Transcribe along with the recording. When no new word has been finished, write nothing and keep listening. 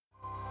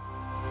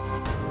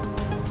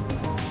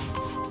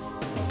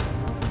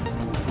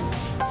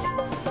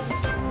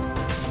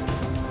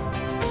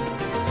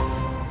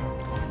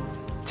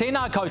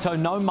Tēnā koutou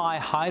no mai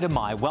haere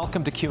mai.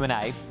 Welcome to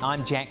Q&A.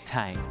 I'm Jack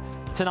Tane.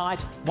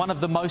 Tonight, one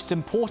of the most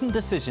important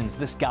decisions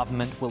this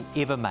government will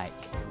ever make.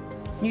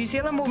 New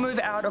Zealand will move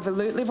out of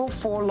Alert Level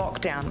 4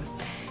 lockdown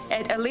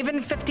at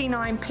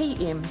 11:59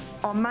 p.m.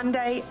 on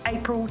Monday,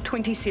 April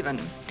 27,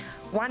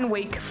 1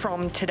 week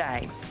from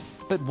today.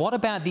 But what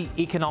about the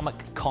economic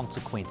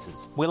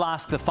consequences? We'll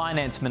ask the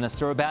Finance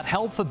Minister about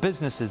help for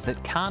businesses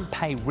that can't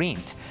pay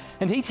rent.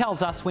 And he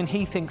tells us when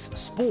he thinks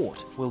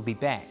sport will be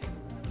back.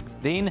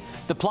 Then,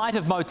 the plight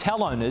of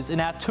motel owners in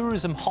our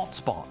tourism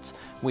hotspots,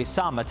 where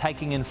some are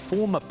taking in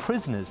former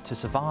prisoners to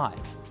survive.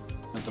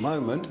 At the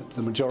moment,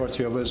 the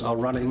majority of us are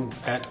running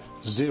at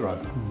zero,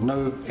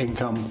 no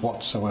income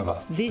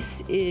whatsoever.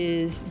 This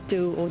is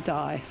do or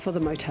die for the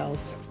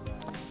motels.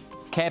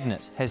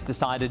 Cabinet has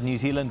decided New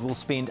Zealand will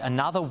spend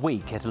another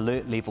week at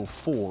Alert Level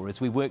 4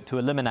 as we work to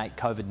eliminate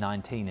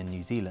COVID-19 in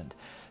New Zealand.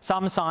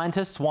 Some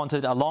scientists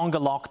wanted a longer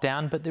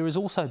lockdown, but there has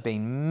also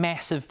been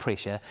massive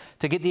pressure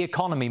to get the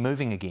economy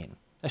moving again.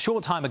 A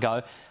short time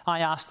ago, I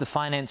asked the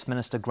Finance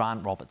Minister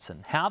Grant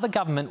Robertson how the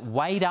government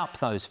weighed up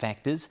those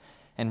factors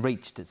and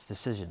reached its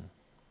decision.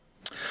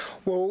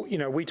 Well,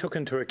 we took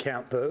into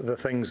account the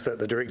things that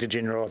the Director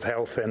General of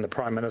Health and the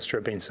Prime Minister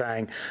have been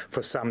saying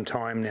for some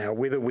time now,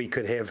 whether we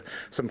could have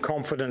some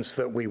confidence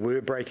that we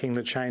were breaking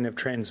the chain of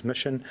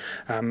transmission,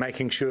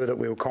 making sure that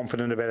we were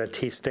confident about our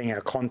testing,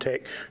 our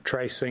contact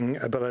tracing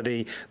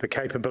ability, the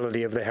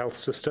capability of the health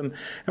system.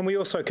 And we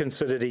also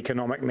considered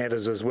economic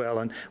matters as well.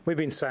 And we've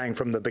been saying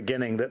from the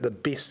beginning that the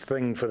best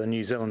thing for the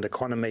New Zealand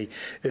economy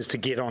is to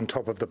get on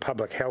top of the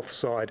public health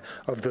side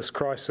of this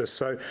crisis.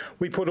 So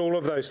we put all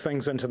of those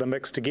things into the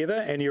mix together,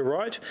 and you're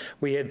right,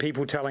 we had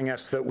people telling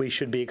us that we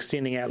should be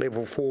extending out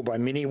level 4 by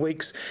many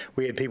weeks.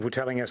 We had people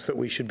telling us that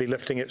we should be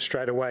lifting it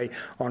straight away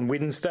on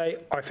Wednesday.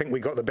 I think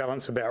we got the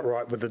balance about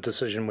right with the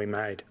decision we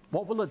made.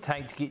 What will it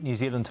take to get New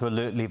Zealand to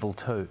Alert Level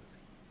 2?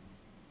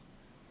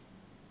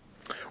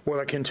 Well,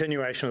 a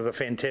continuation of the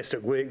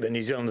fantastic work that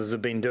New Zealanders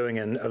have been doing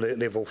in Alert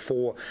Level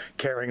 4,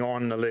 carrying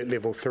on Alert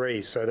Level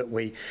 3, so that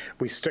we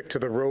stick to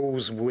the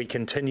rules, we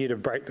continue to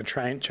break the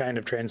chain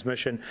of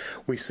transmission,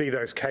 we see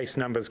those case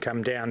numbers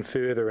come down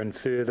further and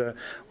further,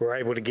 we're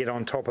able to get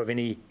on top of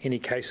any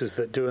cases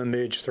that do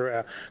emerge through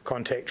our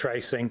contact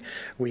tracing,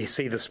 we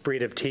see the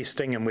spread of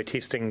testing, and we're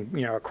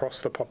testing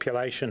across the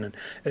population and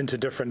into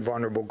different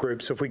vulnerable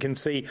groups. So if we can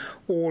see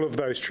all of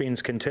those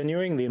trends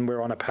continuing, then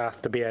we're on a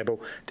path to be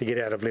able to get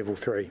out of Level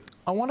 3.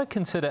 I want to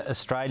consider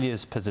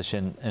Australia's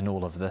position in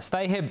all of this.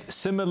 They have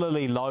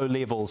similarly low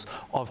levels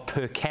of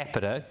per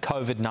capita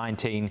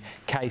COVID-19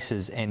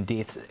 cases and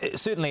deaths,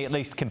 certainly at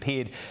least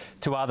compared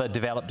to other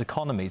developed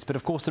economies. But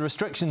of course, the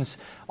restrictions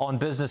on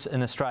business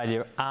in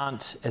Australia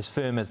aren't as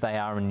firm as they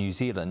are in New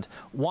Zealand.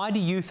 Why do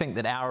you think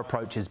that our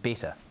approach is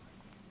better?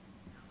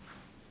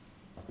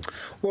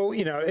 Well,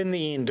 in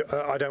the end,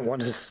 I don't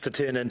want us to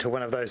turn into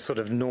one of those sort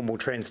of normal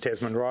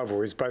trans-Tasman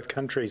rivalries. Both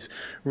countries,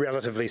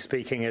 relatively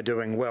speaking, are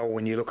doing well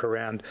when you look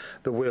around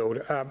the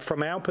world.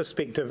 From our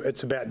perspective,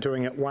 it's about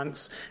doing it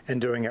once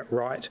and doing it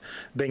right,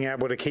 being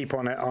able to keep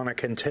on a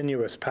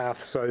continuous path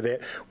so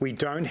that we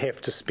don't have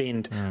to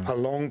spend a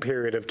long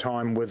period of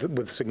time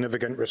with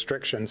significant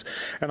restrictions.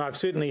 And I've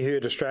certainly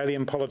heard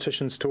Australian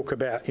politicians talk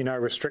about,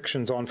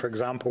 restrictions on, for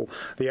example,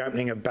 the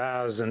opening of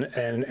bars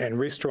and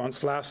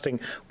restaurants lasting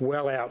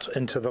well out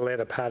into the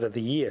latter part of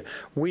the year.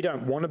 We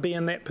don't want to be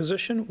in that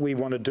position. We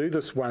want to do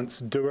this once,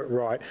 do it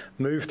right,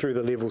 move through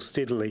the levels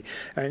steadily.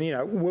 And,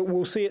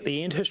 we'll see at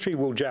the end. History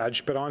will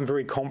judge, but I'm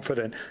very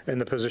confident in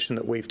the position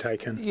that we've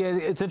taken. Yeah,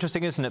 it's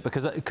interesting, isn't it?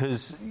 Because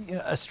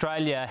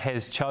Australia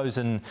has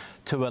chosen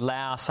to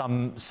allow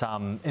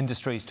some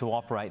industries to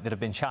operate that have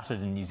been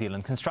shuttered in New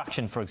Zealand.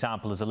 Construction, for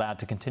example, is allowed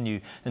to continue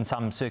in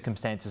some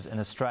circumstances in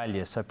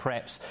Australia. So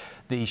perhaps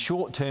the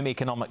short-term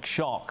economic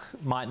shock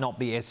might not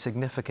be as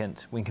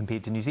significant when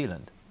compared to New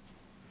Zealand.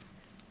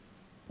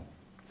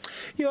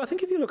 Yeah, I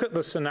think if you look at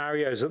the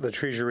scenarios that the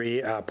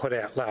Treasury put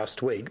out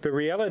last week, the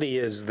reality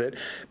is that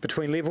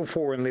between Level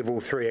 4 and Level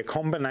 3, a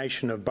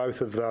combination of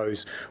both of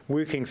those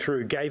working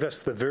through gave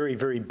us the very,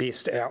 very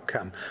best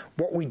outcome.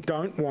 What we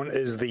don't want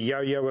is the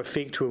yo-yo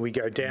effect where we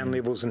go down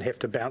levels and have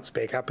to bounce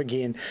back up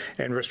again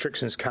and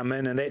restrictions come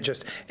in, and that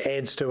just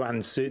adds to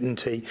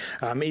uncertainty.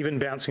 Even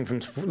bouncing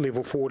from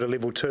Level 4 to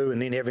Level 2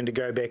 and then having to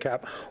go back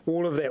up,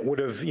 all of that would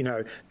have,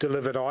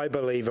 delivered, I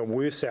believe, a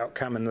worse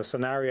outcome, and the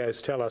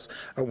scenarios tell us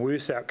a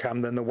worse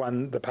outcome than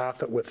the path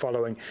that we're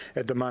following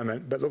at the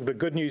moment. But look, the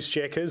good news,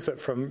 Jack, is that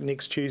from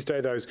next Tuesday,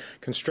 those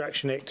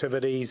construction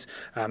activities,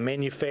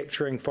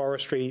 manufacturing,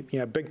 forestry,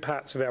 big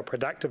parts of our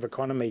productive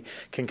economy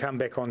can come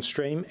back on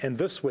stream. And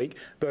this week,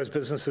 those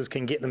businesses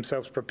can get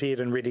themselves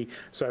prepared and ready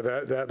so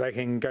that they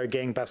can go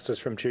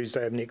gangbusters from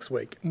Tuesday of next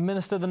week.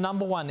 Minister, the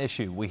number one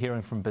issue we're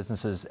hearing from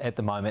businesses at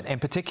the moment,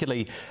 and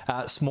particularly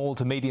small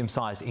to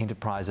medium-sized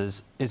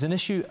enterprises, is an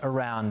issue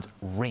around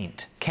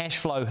rent. Cash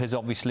flow has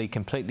obviously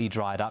completely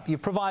dried up.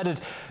 You've provided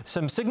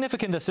some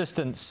significant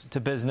assistance to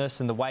business,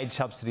 and the wage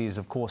subsidy is,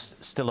 of course,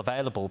 still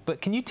available.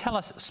 But can you tell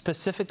us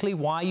specifically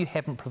why you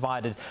haven't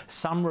provided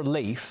some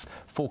relief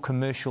for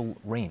commercial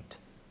rent?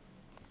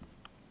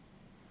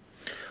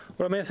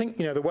 Well, I mean, I think,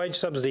 the wage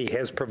subsidy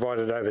has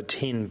provided over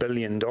 $10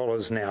 billion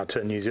now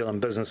to New Zealand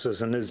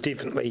businesses and is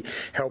definitely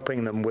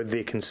helping them with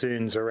their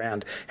concerns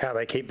around how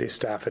they keep their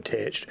staff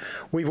attached.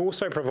 We've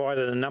also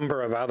provided a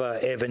number of other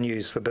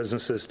avenues for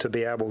businesses to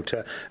be able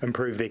to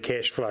improve their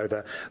cash flow.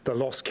 The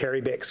loss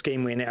carryback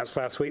scheme we announced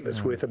last week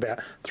that's worth about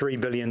 $3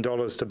 billion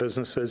to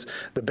businesses,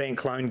 the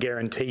bank loan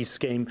guarantee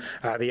scheme,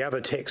 the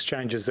other tax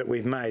changes that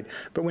we've made.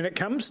 But when it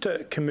comes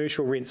to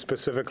commercial rent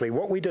specifically,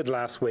 what we did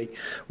last week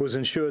was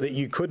ensure that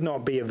you could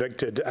not be evicted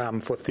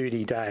for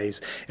 30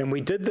 days. And we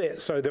did that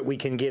so that we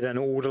can get an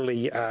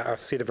orderly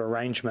set of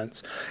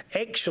arrangements.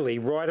 Actually,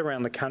 right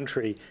around the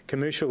country,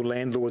 commercial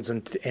landlords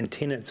and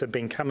tenants have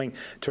been coming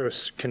to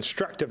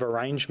constructive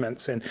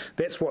arrangements, and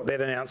that's what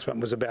that announcement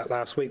was about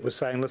last week, was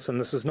saying, listen,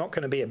 this is not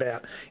going to be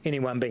about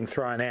anyone being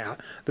thrown out.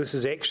 This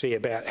is actually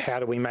about how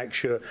do we make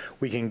sure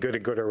we can get a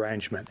good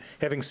arrangement.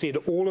 Having said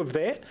all of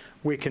that,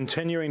 we're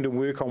continuing to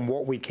work on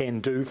what we can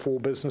do for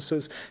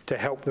businesses to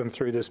help them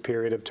through this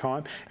period of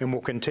time, and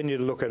we'll continue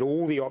to look at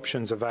all the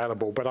options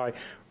available. But I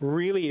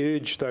really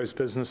urge those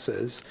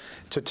businesses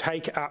to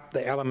take up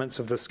the elements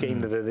of the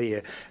scheme that are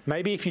there.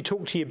 Maybe if you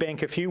talked to your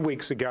bank a few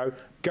weeks ago,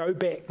 go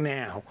back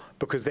now,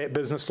 because that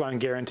business loan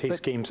guarantee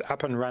scheme's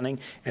up and running,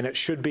 and it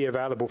should be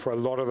available for a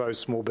lot of those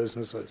small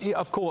businesses. Yeah,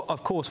 of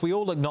course, we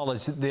all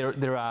acknowledge that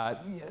there are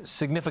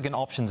significant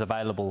options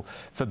available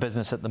for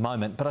business at the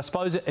moment. But I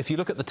suppose if you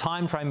look at the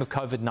time frame of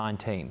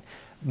COVID-19,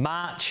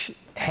 March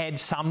had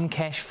some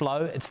cash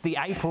flow. It's the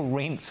April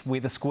rents where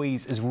the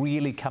squeeze is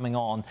really coming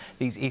on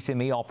these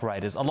SME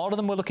operators. A lot of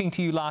them were looking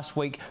to you last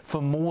week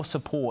for more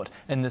support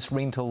in this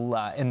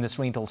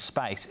rental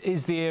space.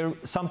 Is there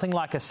something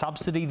like a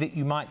subsidy that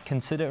you might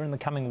consider in the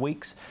coming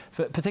weeks,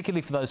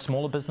 particularly for those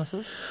smaller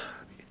businesses?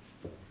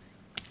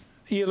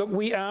 Yeah, look,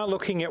 we are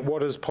looking at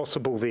what is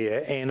possible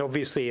there, and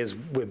obviously, as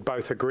we're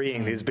both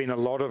agreeing, there's been a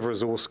lot of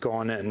resource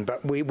gone in,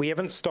 but we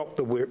haven't stopped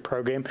the work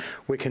program.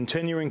 We're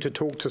continuing to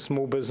talk to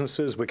small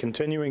businesses. We're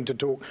continuing to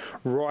talk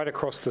right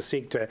across the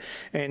sector,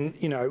 and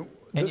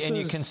this and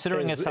you're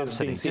considering a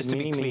subsidy, just to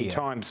be clear. Many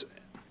times.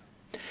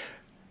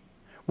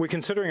 We're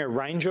considering a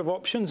range of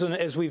options, and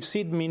as we've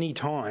said many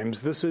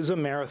times, this is a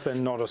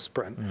marathon, not a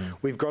sprint.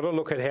 We've got to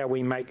look at how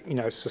we make,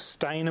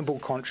 sustainable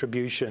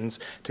contributions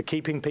to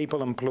keeping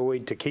people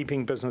employed, to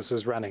keeping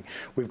businesses running.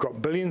 We've got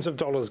billions of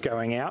dollars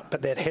going out,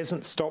 but that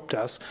hasn't stopped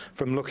us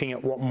from looking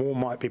at what more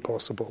might be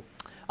possible.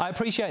 I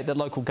appreciate that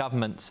local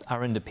governments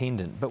are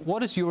independent, but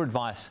what is your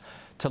advice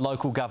to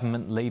local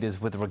government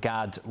leaders with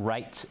regards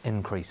rates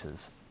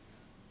increases?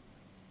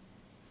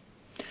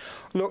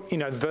 Look,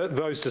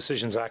 those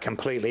decisions are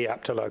completely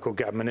up to local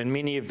government, and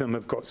many of them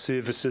have got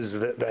services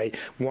that they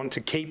want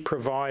to keep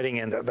providing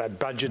and that they've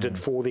budgeted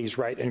for these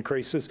rate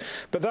increases.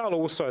 But they'll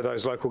also,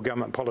 those local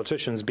government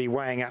politicians, be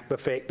weighing up the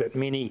fact that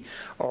many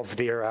of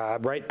their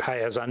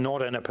ratepayers are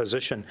not in a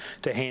position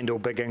to handle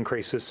big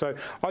increases. So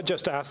I'd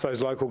just ask those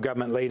local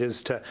government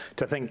leaders to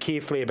think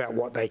carefully about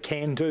what they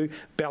can do,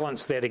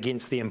 balance that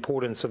against the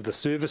importance of the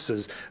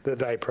services that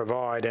they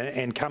provide,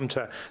 and come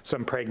to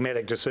some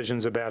pragmatic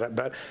decisions about it.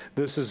 But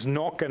this is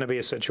not going to be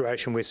a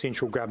situation where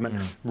central government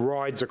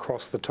rides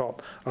across the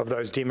top of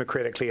those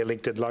democratically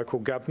elected local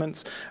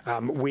governments.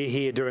 We're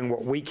here doing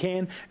what we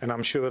can, and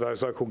I'm sure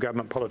those local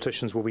government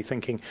politicians will be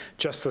thinking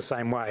just the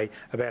same way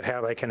about how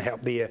they can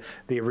help their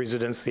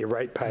residents, their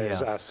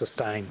ratepayers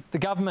sustain. The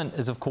government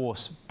is, of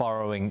course,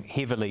 borrowing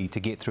heavily to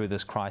get through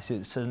this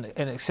crisis, and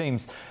it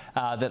seems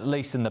that at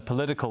least in the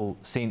political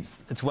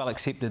sense, it's well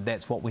accepted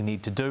that's what we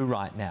need to do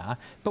right now.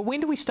 But when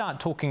do we start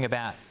talking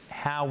about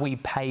how we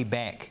pay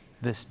back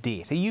this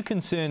debt? Are you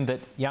concerned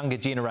that younger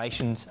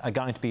generations are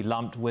going to be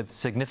lumped with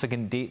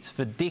significant debts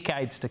for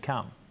decades to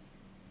come?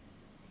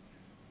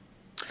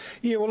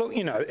 Yeah, well, look,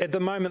 at the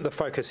moment the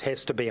focus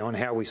has to be on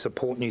how we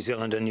support New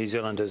Zealand and New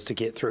Zealanders to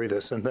get through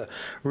this. And the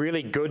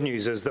really good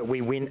news is that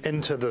we went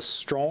into this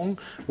strong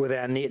with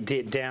our net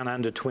debt down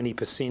under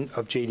 20%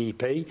 of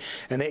GDP,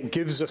 and that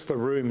gives us the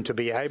room to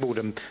be able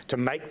to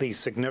make these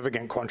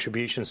significant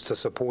contributions to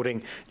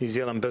supporting New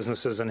Zealand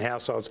businesses and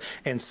households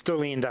and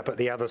still end up at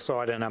the other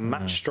side in a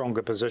much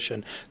stronger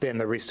position than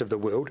the rest of the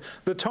world.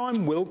 The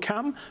time will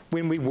come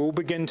when we will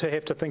begin to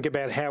have to think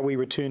about how we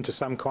return to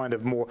some kind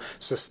of more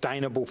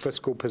sustainable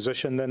fiscal position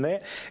than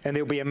that, and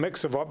there'll be a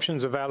mix of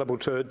options available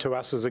to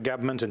us as a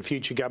government and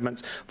future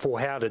governments for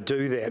how to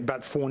do that.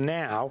 But for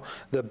now,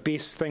 the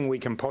best thing we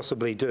can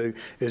possibly do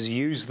is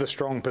use the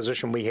strong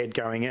position we had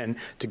going in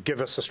to give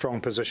us a strong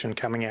position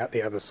coming out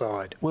the other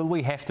side. Will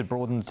we have to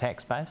broaden the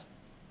tax base?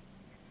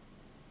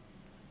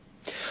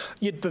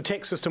 Yeah, the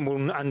tax system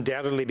will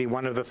undoubtedly be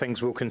one of the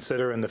things we'll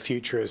consider in the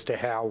future as to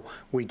how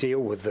we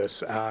deal with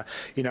this.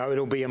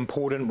 It'll be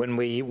important when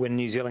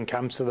New Zealand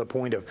comes to the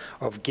point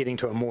of getting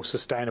to a more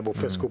sustainable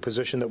fiscal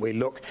position that we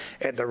look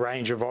at the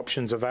range of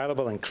options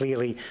available, and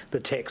clearly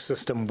the tax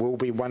system will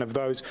be one of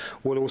those.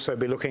 We'll also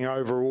be looking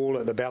overall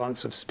at the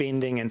balance of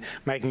spending and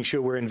making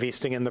sure we're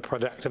investing in the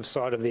productive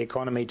side of the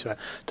economy to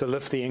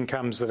lift the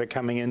incomes that are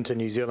coming into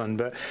New Zealand.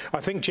 But I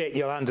think, Jack,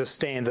 you'll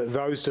understand that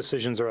those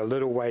decisions are a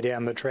little way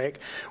down the track.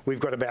 we've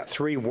got about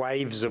 3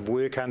 waves of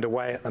work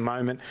underway at the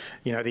moment.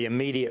 You know, the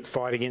immediate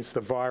fight against the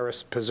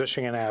virus,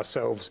 positioning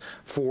ourselves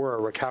for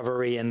a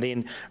recovery, and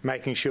then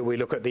making sure we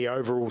look at the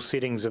overall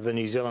settings of the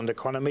New Zealand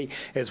economy.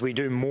 As we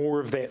do more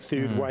of that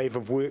third wave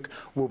of work,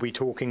 we'll be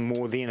talking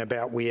more then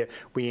about where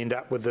we end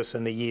up with this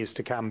in the years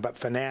to come. But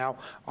for now,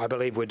 I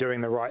believe we're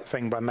doing the right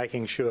thing by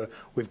making sure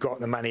we've got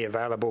the money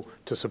available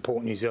to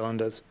support New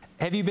Zealanders.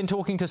 Have you been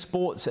talking to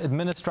sports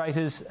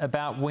administrators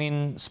about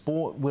when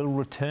sport will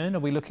return? Are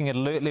we looking at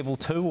alert level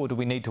 2, or do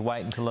we need to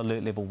wait until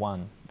alert level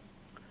 1?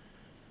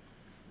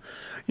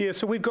 Yeah,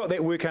 so we've got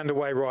that work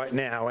underway right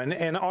now,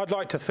 and I'd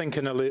like to think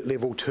in alert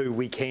level 2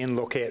 we can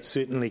look at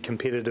certainly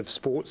competitive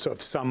sports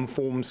of some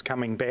forms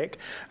coming back,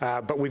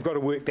 but we've got to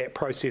work that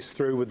process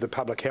through with the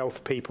public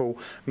health people,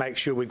 make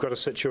sure we've got a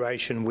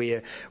situation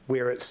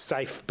where it's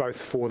safe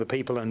both for the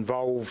people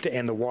involved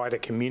and the wider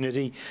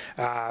community,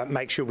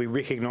 make sure we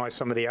recognise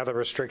some of the other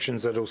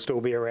restrictions that will still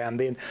be around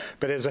then.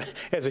 But as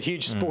a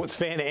huge sports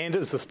fan and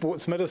as the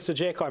sports minister,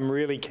 Jack, I'm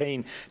really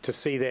keen to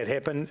see that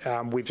happen.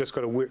 We've just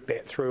got to work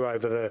that through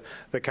over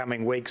the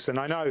coming weeks, and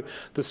I know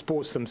the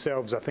sports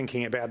themselves are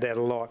thinking about that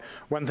a lot.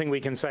 One thing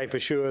we can say for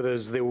sure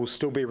is there will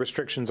still be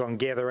restrictions on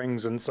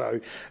gatherings, and so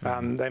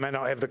they may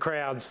not have the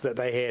crowds that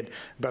they had,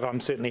 but I'm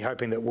certainly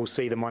hoping that we'll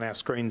see them on our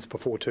screens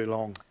before too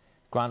long.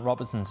 Grant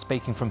Robertson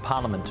speaking from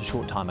Parliament a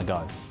short time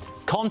ago.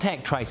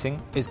 Contact tracing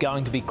is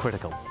going to be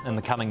critical in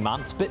the coming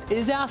months, but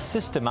is our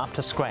system up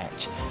to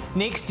scratch?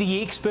 Next,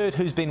 the expert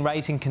who's been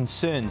raising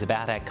concerns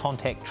about our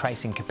contact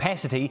tracing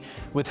capacity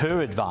with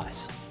her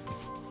advice.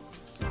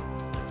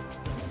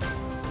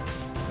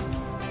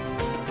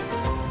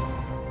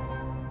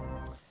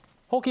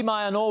 Hoki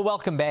mai anō,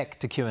 welcome back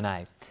to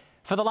Q&A.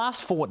 For the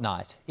last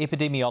fortnight,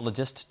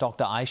 epidemiologist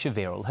Dr Aisha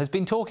Verrall has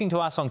been talking to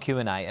us on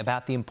Q&A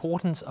about the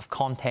importance of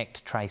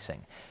contact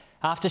tracing.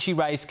 After she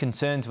raised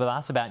concerns with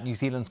us about New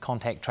Zealand's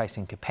contact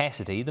tracing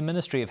capacity, the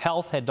Ministry of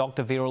Health had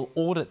Dr Verrall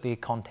audit their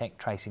contact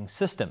tracing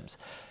systems.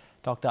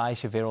 Dr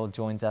Aisha Verrall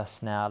joins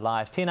us now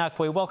live. Tēnā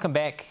koe, welcome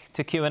back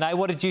to Q&A.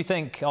 What did you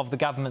think of the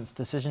government's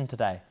decision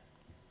today?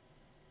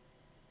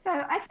 So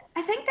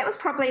I think that was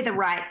probably the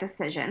right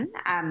decision,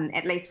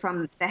 at least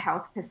from the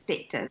health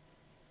perspective.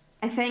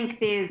 I think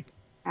there's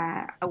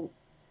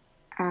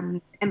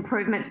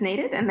improvements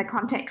needed in the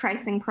contact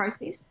tracing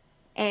process.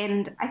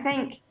 And I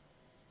think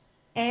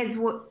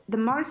the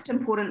most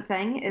important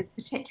thing is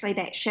particularly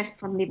that shift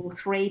from level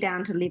 3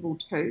 down to level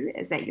 2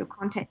 is that your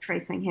contact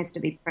tracing has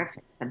to be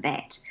perfect for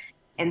that.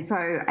 And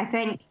so I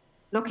think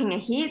looking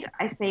ahead,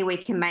 I see we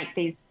can make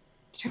these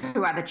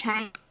 2 other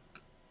changes.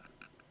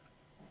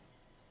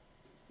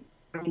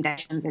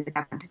 Recommendations as the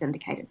government has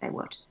indicated they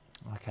would.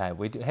 Okay,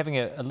 we're having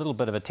a little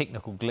bit of a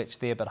technical glitch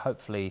there, but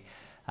hopefully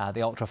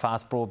the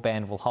ultra-fast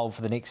broadband will hold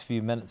for the next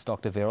few minutes,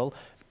 Dr Verrall.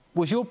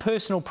 Was your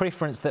personal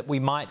preference that we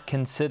might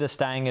consider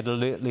staying at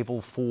alert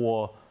level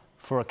 4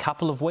 for a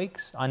couple of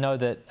weeks? I know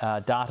that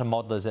data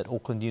modellers at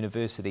Auckland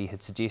University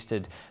had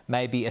suggested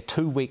maybe a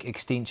 2-week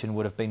extension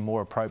would have been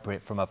more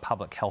appropriate from a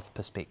public health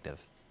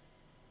perspective.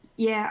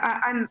 Yeah,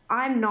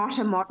 I'm not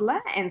a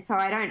modeller, and so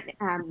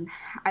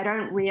I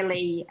don't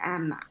really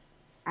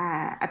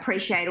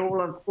appreciate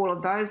all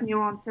of those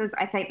nuances.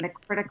 I think the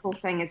critical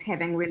thing is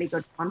having really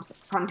good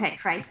contact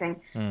tracing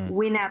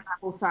when our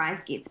bubble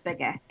size gets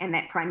bigger, and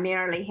that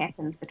primarily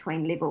happens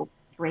between level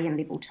 3 and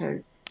level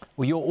 2.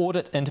 Well, your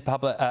audit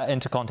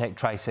into contact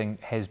tracing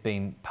has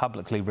been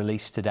publicly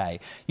released today.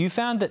 You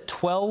found that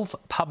 12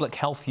 public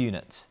health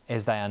units,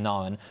 as they are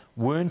known,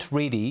 weren't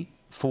ready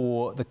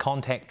for the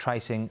contact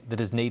tracing that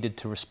is needed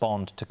to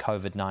respond to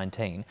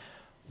COVID-19.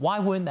 Why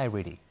weren't they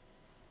ready?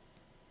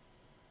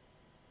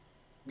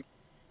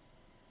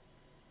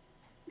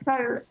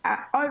 So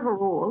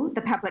overall,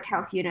 the public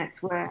health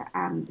units were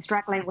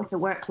struggling with the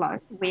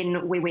workload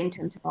when we went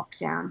into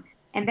lockdown.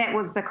 And that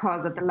was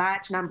because of the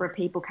large number of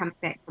people coming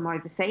back from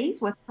overseas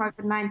with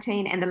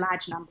COVID-19 and the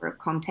large number of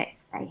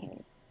contacts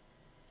they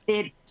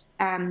had.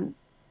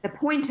 The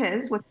point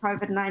is, with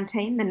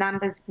COVID-19, the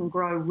numbers can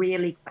grow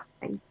really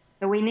quickly.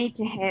 So we need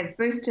to have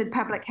boosted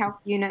public health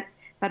units,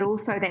 but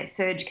also that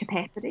surge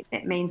capacity.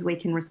 That means we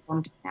can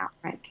respond to an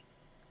outbreak.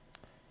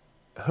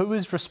 Who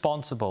is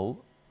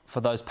responsible for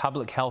those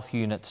public health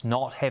units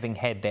not having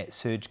had that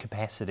surge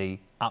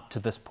capacity up to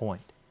this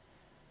point?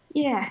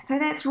 Yeah, so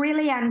that's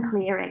really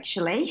unclear,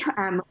 actually,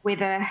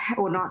 whether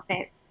or not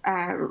that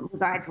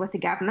resides with the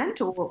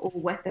government or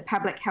with the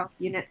public health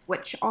units,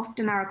 which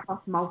often are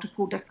across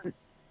multiple different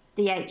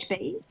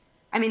DHBs.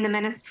 I mean, the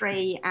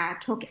ministry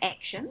took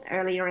action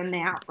earlier in the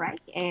outbreak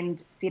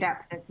and set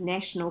up this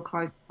national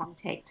close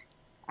contact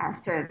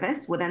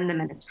service within the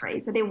ministry.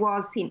 So there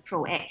was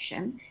central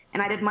action,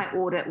 and I did my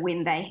audit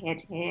when they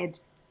had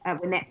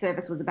when that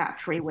service was about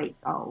 3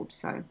 weeks old.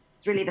 So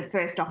it's really the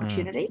first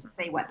opportunity to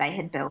see what they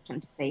had built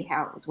and to see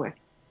how it was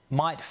working.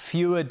 Might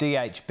fewer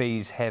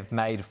DHBs have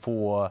made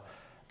for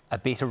a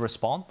better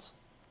response?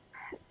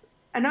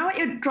 I know what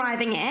you're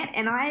driving at,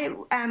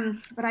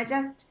 and but I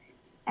just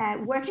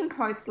working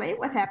closely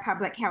with our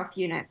public health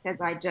units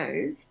as I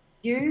do,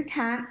 You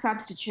can't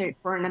substitute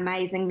for an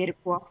amazing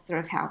medical officer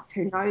of health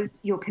who knows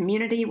your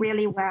community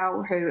really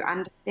well, who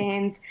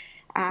understands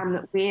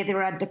where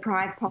there are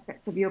deprived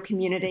pockets of your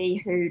community,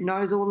 who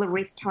knows all the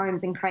rest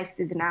homes in case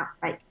there's an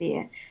outbreak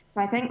there.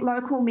 So I think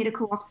local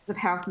medical officers of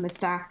health and the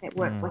staff that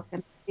work with them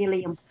are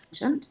really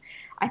important.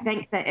 I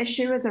think the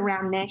issue is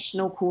around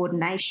national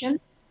coordination,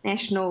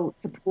 national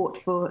support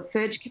for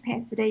surge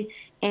capacity,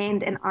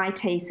 and an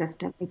IT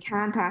system. We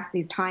can't ask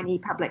these tiny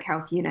public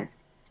health units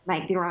to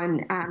make their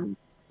own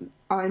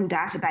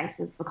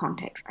databases for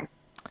contact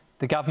tracing.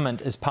 The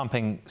government is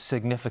pumping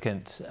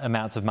significant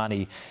amounts of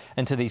money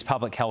into these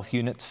public health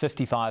units,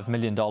 $55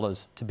 million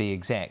to be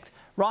exact.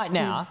 Right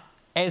now,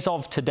 as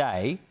of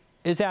today,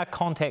 is our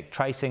contact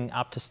tracing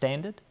up to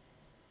standard?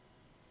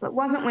 It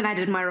wasn't when I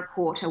did my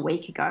report a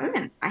week ago,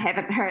 and I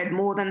haven't heard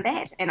more than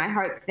that. And I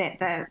hope that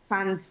the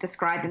funds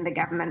described in the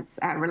government's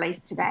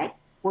release today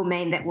will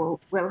mean that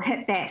we'll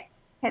hit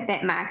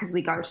that mark as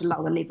we go to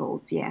lower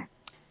levels, yeah.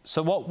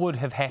 So what would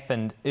have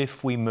happened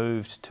if we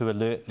moved to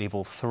alert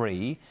level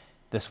 3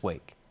 this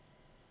week?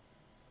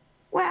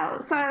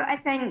 Well, so I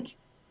think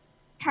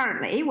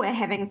currently we're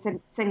having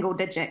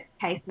single-digit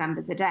case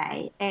numbers a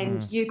day,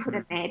 and you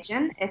could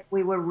imagine if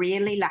we were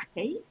really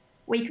lucky,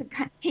 we could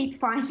keep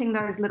fighting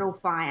those little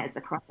fires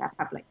across our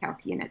public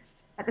health units.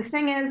 But the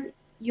thing is,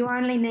 you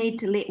only need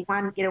to let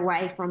one get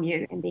away from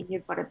you, and then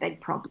you've got a big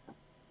problem.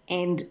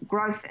 And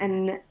growth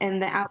in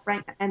the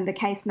outbreak and the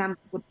case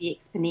numbers would be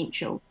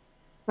exponential.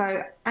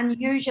 So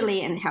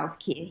unusually in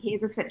healthcare,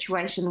 here's a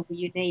situation where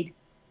you need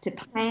to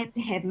plan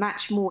to have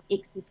much more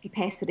excess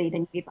capacity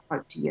than you ever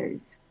hope to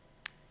use.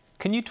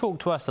 Can you talk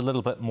to us a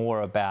little bit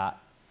more about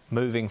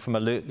moving from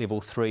alert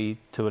level 3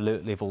 to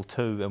alert level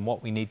 2 and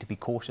what we need to be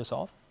cautious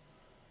of?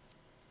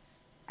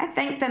 I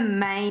think the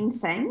main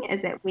thing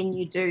is that when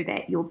you do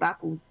that, your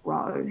bubbles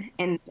grow.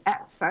 And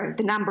so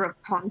the number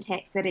of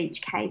contacts that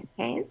each case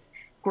has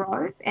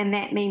grows, and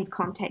that means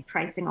contact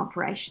tracing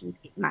operations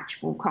get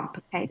much more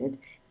complicated.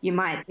 You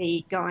might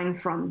be going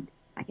from,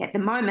 like at the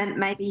moment,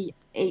 maybe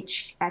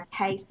each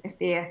case, if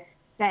they're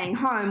staying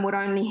home, would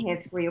only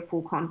have 3 or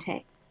 4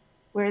 contacts,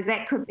 whereas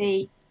that could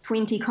be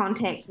 20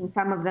 contacts, and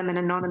some of them in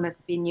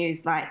anonymous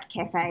venues like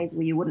cafes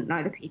where you wouldn't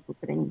know the people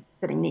sitting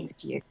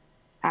next to you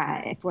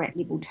if we're at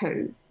level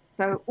 2.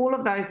 So all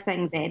of those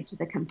things add to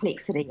the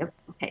complexity of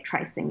contact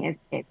tracing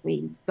as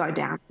we go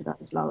down to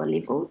those lower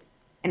levels.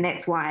 And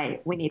that's why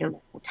we need a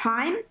lot more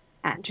time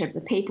in terms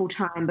of people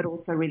time, but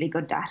also really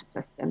good data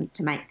systems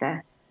to make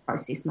the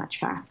process much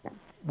faster.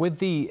 With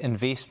the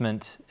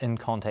investment in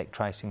contact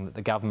tracing that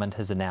the government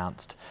has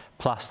announced,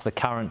 plus the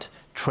current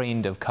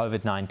trend of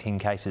COVID-19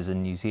 cases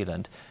in New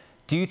Zealand,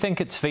 do you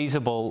think it's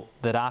feasible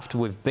that after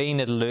we've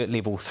been at alert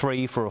level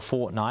 3 for a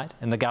fortnight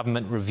and the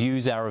government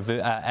reviews our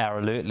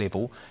alert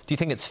level, do you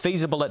think it's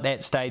feasible at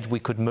that stage we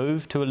could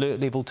move to alert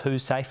level 2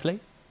 safely?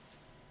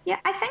 Yeah,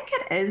 I think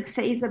it is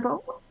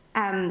feasible.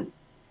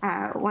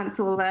 Once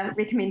all the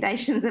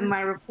recommendations in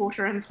my report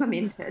are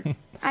implemented.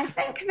 I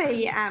think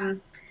the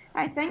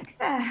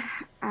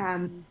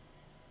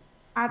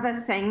other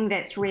thing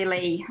that's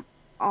really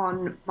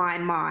on my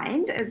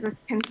mind is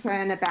this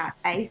concern about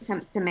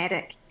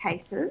asymptomatic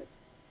cases,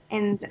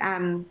 and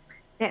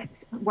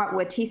that's what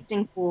we're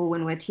testing for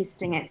when we're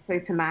testing at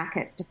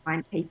supermarkets to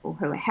find people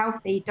who are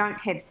healthy, don't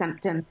have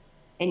symptoms,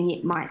 and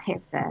yet might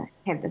have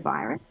the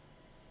virus.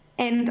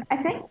 And I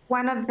think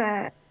one of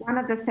the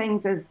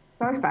things is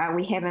so far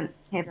we haven't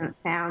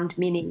found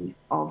many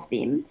of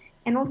them.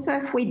 And also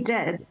if we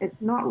did,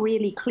 it's not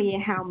really clear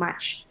how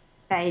much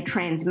they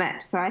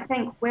transmit. So I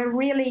think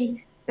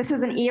this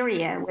is an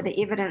area where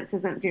the evidence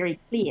isn't very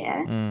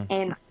clear.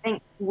 And I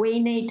think we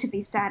need to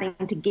be starting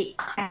to get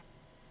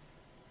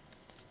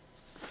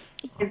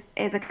as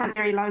a kind of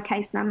very low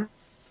case number,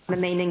 the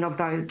meaning of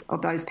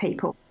those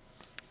people.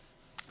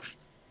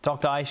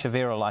 Dr. Aisha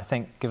Verrill, I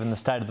think, given the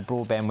state of the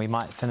broadband, we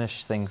might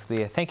finish things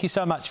there. Thank you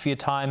so much for your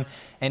time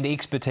and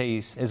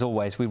expertise, as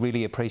always. We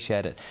really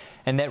appreciate it.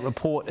 And that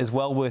report is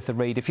well worth a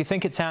read. If you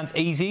think it sounds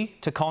easy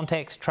to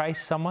contact trace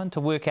someone,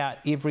 to work out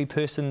every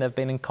person they've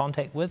been in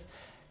contact with,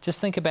 just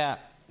think about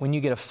when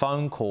you get a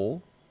phone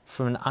call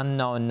from an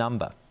unknown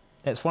number.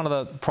 That's one of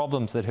the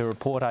problems that her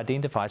report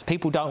identifies.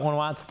 People don't want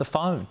to answer the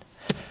phone.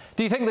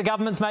 Do you think the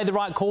government's made the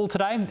right call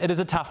today? It is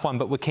a tough one,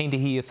 but we're keen to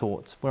hear your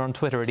thoughts. We're on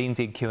Twitter at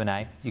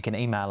NZQ&A. You can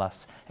email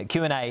us at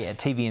qa@tvnz.co.nz.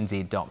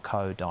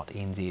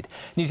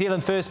 New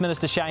Zealand First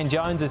Minister Shane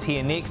Jones is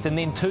here next, and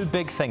then 2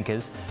 big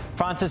thinkers,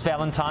 Francis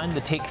Valentine, the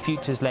Tech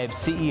Futures Lab's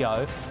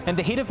CEO, and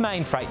the head of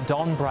Mainfreight,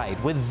 Don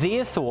Braid, with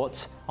their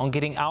thoughts on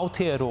getting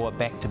Aotearoa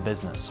back to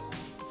business.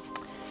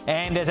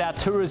 And as our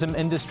tourism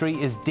industry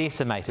is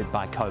decimated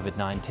by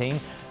COVID-19,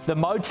 the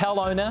motel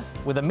owner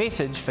with a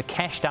message for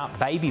cashed-out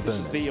baby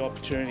boomers. This is the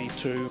opportunity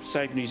to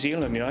save New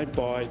Zealand,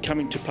 by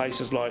coming to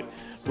places like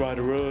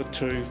Rotorua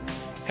to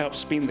help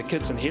spend the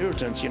kids'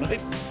 inheritance,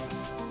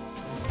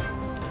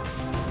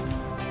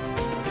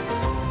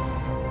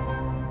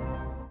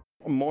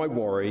 My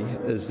worry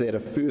is that a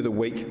further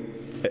week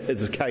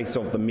is a case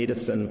of the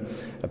medicine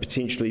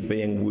potentially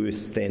being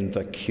worse than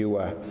the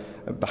cure.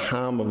 The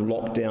harm of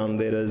lockdown,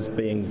 that is,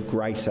 being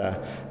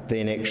greater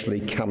than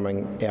actually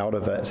coming out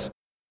of it.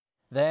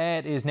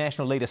 That is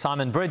National Leader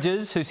Simon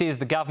Bridges, who says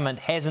the government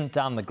hasn't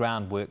done the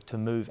groundwork to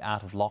move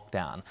out of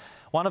lockdown.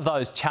 One of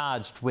those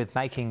charged with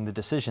making the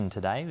decision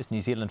today was New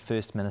Zealand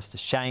First Minister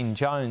Shane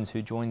Jones,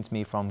 who joins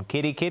me from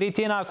Kerikeri.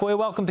 Tēnā koe,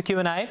 welcome to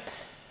Q&A. Kia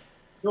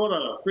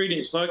ora.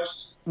 Greetings,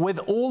 folks. With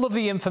all of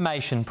the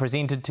information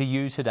presented to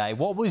you today,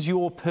 what was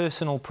your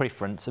personal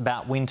preference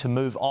about when to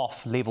move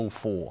off level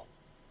 4?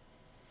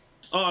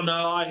 Oh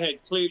no, I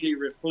had clearly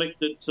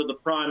reflected to the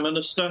Prime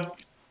Minister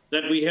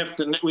that we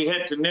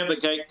had to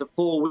navigate the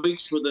 4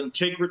 weeks with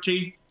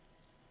integrity,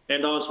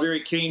 and I was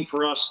very keen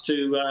for us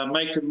to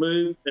make a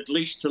move at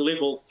least to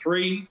level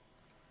 3.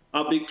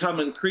 I've become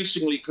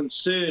increasingly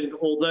concerned,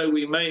 although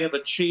we may have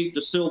achieved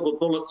a silver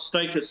bullet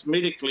status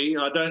medically,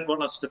 I don't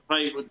want us to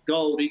pay with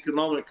gold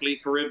economically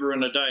forever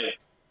and a day.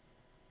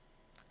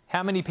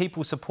 How many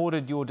people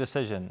supported your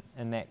decision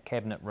in that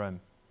cabinet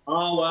room?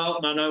 Oh, well,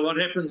 no, what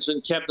happens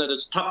in Cabinet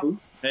is tapu,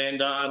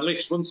 and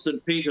unless Winston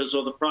Peters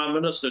or the Prime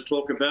Minister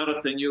talk about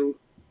it, then you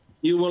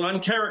will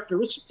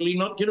uncharacteristically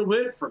not get a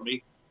word from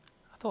me.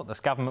 I thought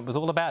this government was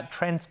all about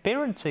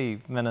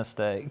transparency,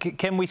 Minister.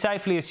 Can we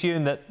safely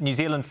assume that New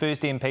Zealand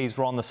First MPs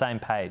were on the same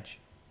page?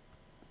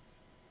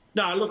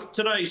 No, look,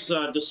 today's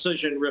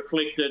decision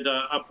reflected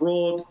a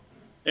broad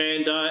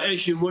and,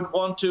 as you would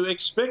want to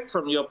expect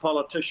from your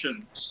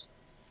politicians,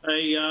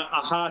 a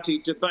hearty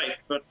debate,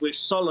 but we're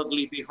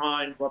solidly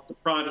behind what the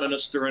Prime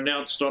Minister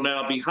announced on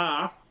our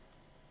behalf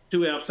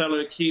to our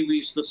fellow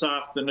Kiwis this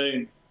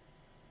afternoon.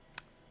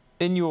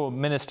 In your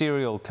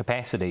ministerial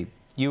capacity,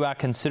 you are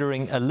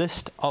considering a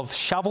list of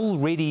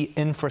shovel-ready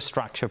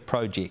infrastructure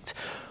projects.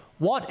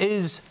 What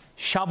is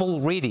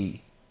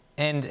shovel-ready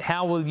and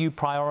how will you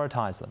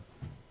prioritise them?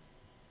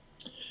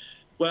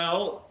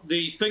 Well,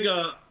 the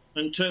figure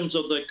in terms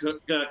of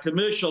the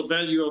commercial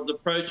value of the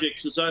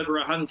projects is over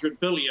 $100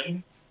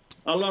 billion.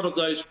 A lot of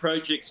those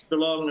projects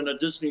belong in a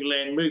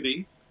Disneyland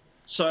movie,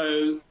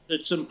 so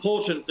it's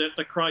important that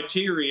the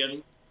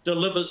criterion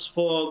delivers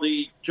for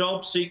the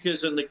job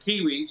seekers and the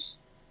Kiwis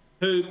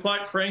who,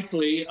 quite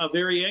frankly, are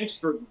very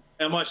angst-ridden.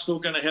 Am I still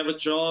going to have a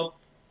job?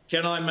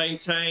 Can I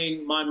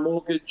maintain my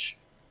mortgage?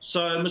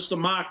 So Mr.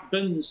 Mark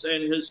Binns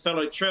and his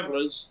fellow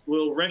travellers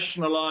will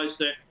rationalise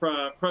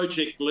that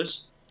project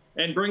list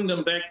and bring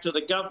them back to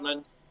the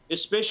government,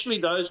 especially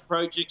those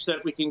projects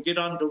that we can get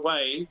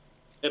underway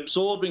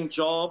absorbing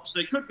jobs.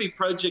 There could be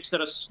projects that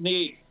are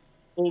snared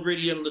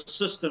already in the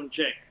system,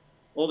 Jack,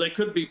 or there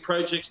could be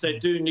projects that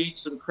do need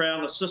some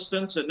Crown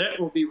assistance, and that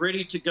will be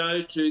ready to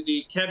go to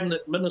the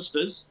Cabinet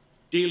Ministers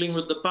dealing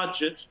with the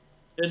budget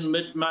in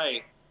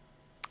mid-May.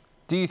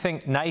 Do you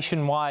think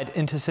nationwide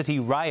intercity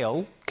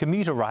rail,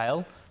 commuter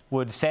rail,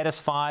 would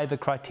satisfy the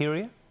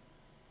criteria?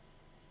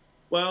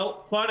 Well,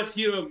 quite a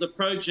few of the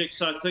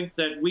projects I think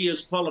that we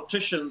as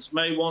politicians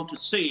may want to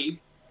see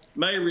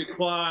may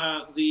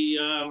require the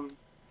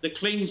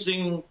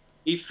cleansing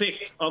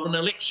effect of an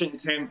election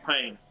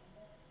campaign.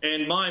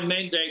 And my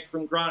mandate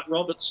from Grant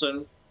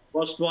Robertson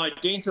was to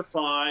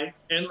identify,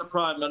 and the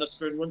Prime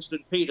Minister and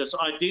Winston Peters,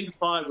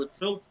 identify with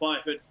Phil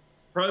Twyford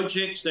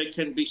projects that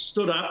can be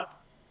stood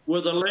up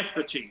with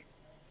alacrity.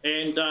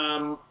 And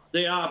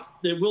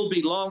there will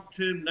be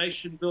long-term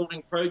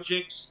nation-building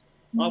projects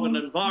of an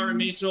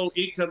environmental,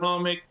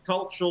 economic,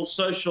 cultural,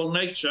 social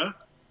nature.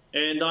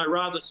 And I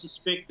rather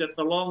suspect that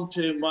the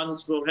long-term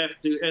ones will have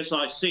to, as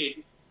I said,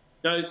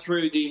 go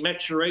through the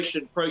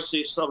maturation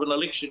process of an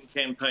election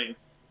campaign.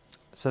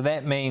 So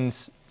that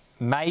means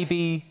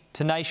maybe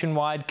to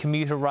nationwide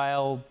commuter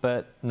rail,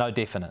 but no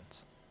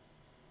definites.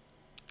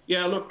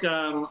 Yeah, look,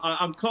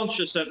 I'm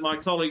conscious that my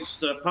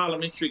colleagues,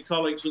 parliamentary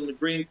colleagues in the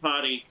Green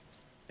Party,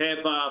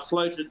 have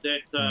floated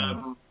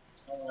that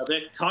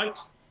kite,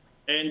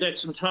 and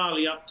that's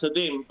entirely up to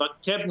them.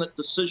 But cabinet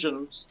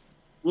decisions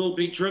will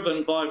be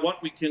driven by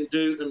what we can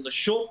do in the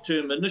short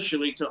term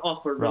initially to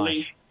offer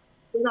relief.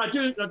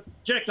 And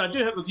Jack, I do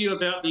have a view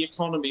about the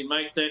economy,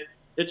 mate, that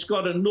it's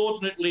got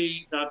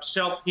inordinately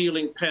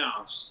self-healing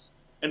powers.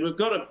 And we've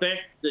got to back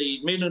the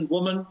men and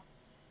women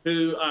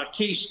who are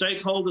key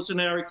stakeholders in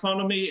our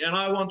economy. And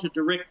I want to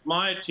direct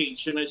my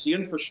attention as the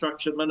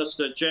Infrastructure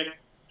Minister, Jack,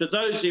 to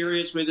those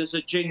areas where there's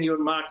a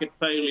genuine market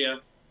failure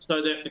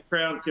so that the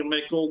Crown can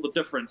make all the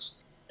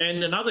difference.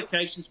 And in other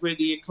cases where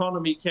the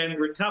economy can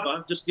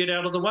recover, just get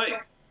out of the way.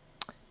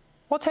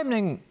 What's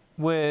happening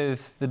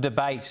with the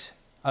debate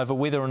over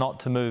whether or not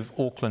to move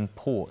Auckland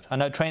Port? I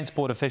know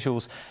transport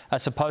officials are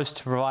supposed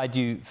to provide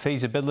you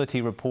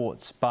feasibility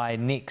reports by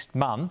next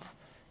month.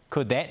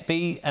 Could that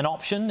be an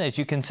option as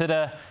you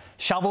consider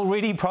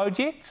shovel-ready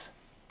projects?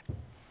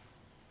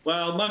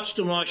 Well, much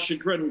to my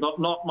chagrin, but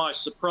not my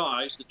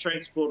surprise, the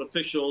transport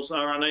officials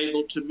are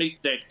unable to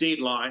meet that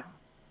deadline.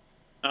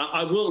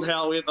 I will,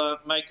 however,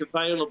 make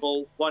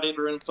available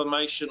whatever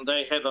information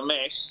they have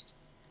amassed.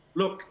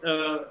 Look,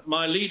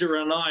 my leader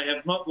and I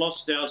have not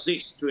lost our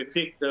zest to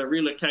effect the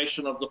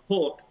relocation of the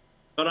port,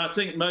 but I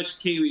think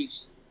most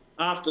Kiwis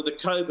after the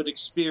COVID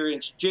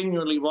experience,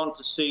 genuinely want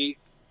to see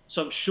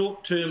some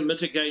short-term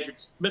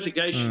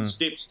mitigation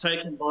steps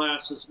taken by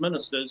us as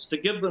ministers to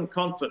give them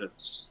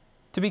confidence.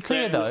 To be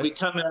clear, though, when we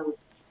come out of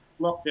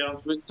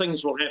lockdowns,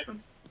 things will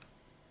happen.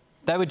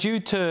 They were due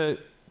to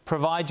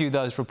provide you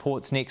those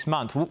reports next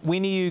month.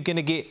 When are you going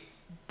to get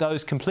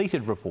those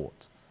completed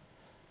reports?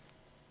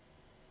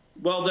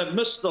 Well, they've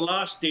missed the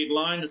last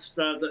deadline. It's,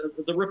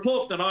 the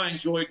report that I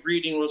enjoyed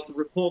reading was the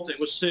report that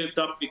was served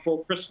up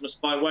before Christmas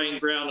by Wayne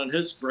Brown and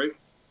his group.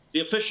 The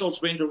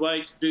officials went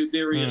away to do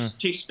various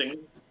testing.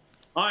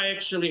 I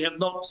actually have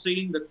not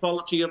seen the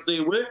quality of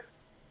their work.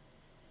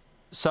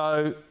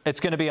 So it's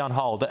going to be on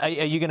hold. Are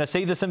you going to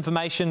see this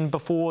information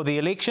before the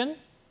election?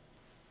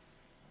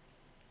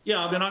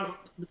 Yeah, I mean,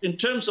 in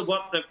terms of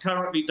what they've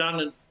currently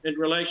done in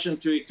relation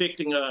to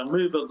effecting a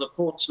move of the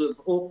ports of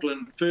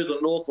Auckland further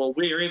north or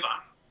wherever,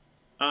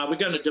 we're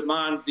going to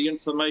demand the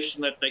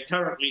information that they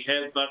currently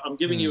have, but I'm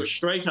giving you a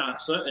straight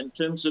answer. In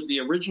terms of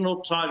the original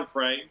time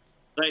frame,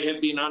 they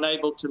have been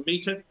unable to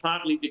meet it,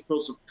 partly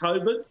because of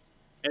COVID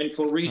and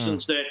for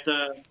reasons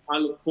that I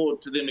look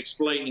forward to them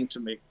explaining to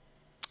me.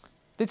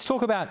 Let's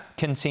talk about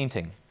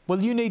consenting.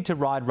 Will you need to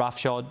ride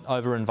roughshod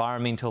over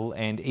environmental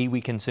and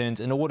iwi concerns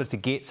in order to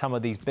get some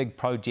of these big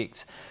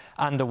projects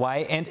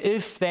underway? And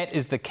if that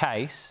is the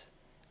case,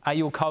 are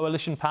your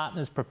coalition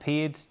partners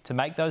prepared to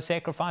make those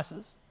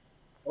sacrifices?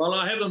 Well,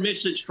 I have a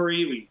message for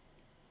iwi.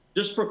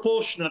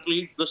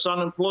 Disproportionately, this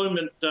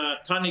unemployment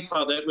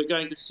taniwha that we're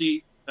going to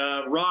see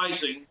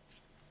rising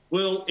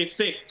will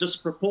affect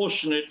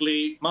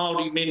disproportionately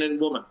Māori men and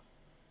women.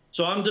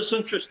 So I'm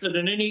disinterested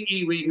in any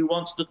iwi who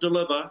wants to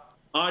deliver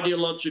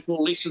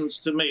ideological lessons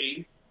to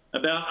me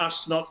about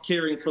us not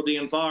caring for the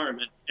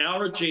environment.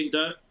 Our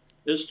agenda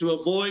is to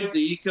avoid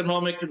the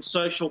economic and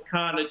social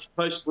carnage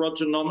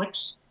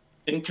post-Rogernomics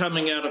in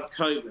coming out of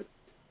COVID.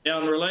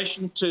 Now, in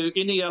relation to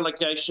any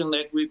allegation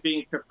that we've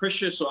been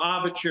capricious or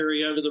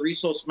arbitrary over the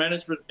Resource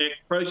Management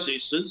Act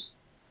processes,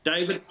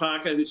 David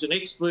Parker, who's an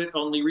expert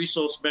on the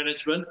resource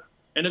management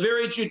and a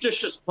very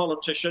judicious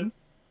politician,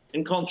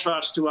 in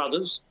contrast to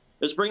others,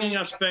 is bringing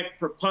us back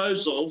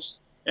proposals.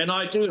 And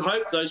I do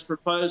hope those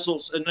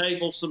proposals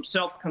enable some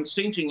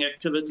self-consenting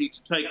activity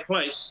to take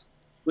place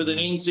within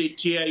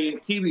NZTA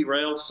and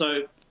KiwiRail,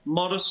 so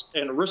modest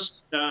and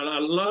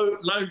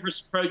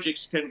low-risk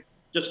projects can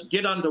just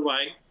get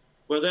underway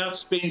without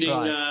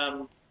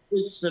spending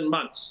weeks and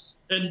months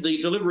in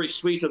the delivery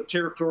suite of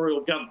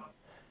territorial government.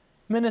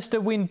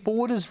 Minister, when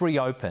borders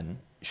reopen,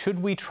 should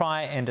we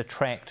try and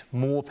attract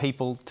more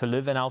people to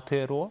live in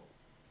Aotearoa?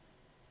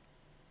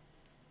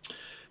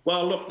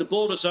 Well, look, the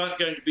borders aren't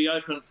going to be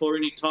open for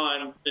any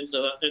time in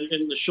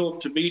the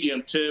short to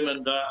medium term,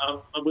 and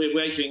we're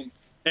waiting,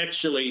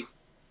 actually,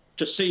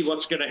 to see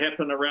what's going to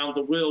happen around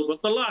the world.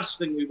 But the last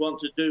thing we want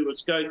to do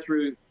is go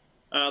through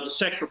the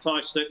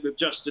sacrifice that we've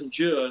just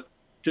endured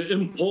to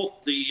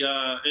import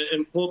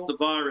the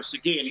virus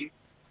again.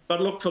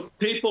 But look, for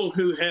people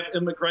who have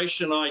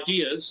immigration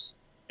ideas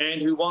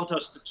and who want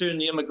us to turn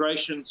the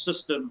immigration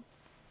system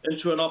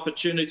into an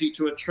opportunity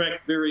to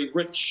attract very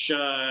rich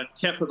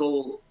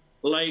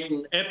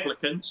capital-laden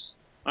applicants,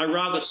 I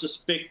rather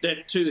suspect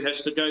that too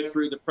has to go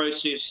through the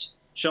process,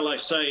 shall I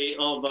say,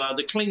 of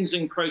the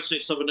cleansing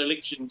process of an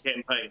election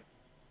campaign.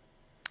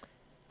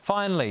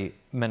 Finally,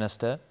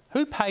 Minister,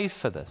 who pays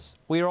for this?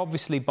 We are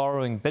obviously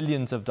borrowing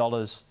billions of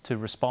dollars to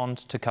respond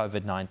to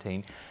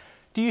COVID-19.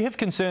 Do you have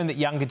concern that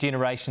younger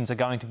generations are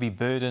going to be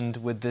burdened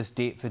with this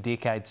debt for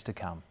decades to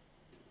come?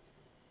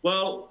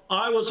 Well,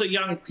 I was a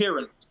young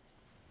parent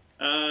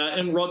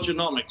in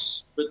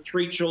Rogernomics with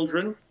 3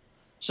 children.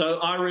 So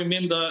I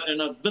remember in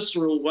a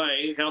visceral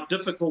way how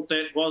difficult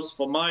that was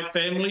for my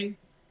family,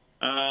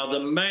 the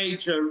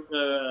major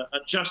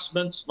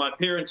adjustments. My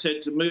parents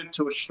had to move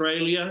to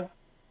Australia.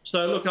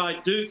 So, look, I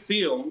do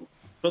feel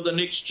for the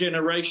next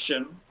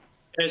generation,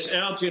 as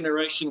our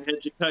generation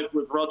had to cope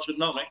with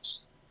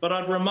Rogernomics. But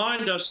I'd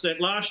remind us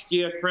that last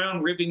year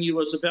Crown revenue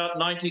was about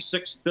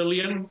 $96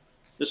 billion.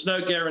 There's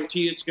no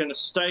guarantee it's going to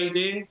stay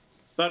there.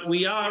 But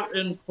we are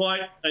in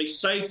quite a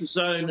safe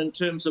zone in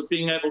terms of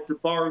being able to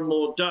borrow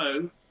more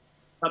dough.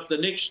 But the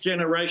next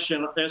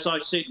generation, as I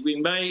said, we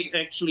may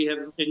actually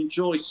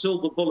enjoy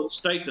silver bullet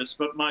status,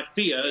 but my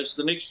fear is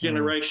the next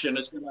generation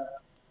is going to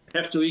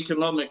have to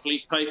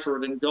economically pay for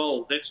it in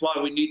gold. That's why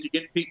we need to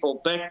get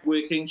people back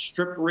working,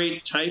 strip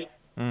red tape,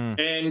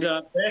 and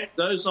back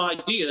those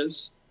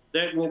ideas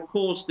that will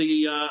cause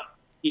the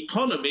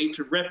economy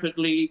to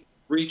rapidly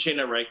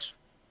regenerate.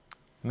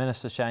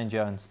 Minister Shane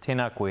Jones,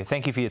 tēnā koe.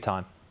 Thank you for your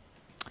time.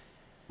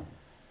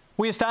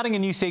 We are starting a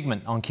new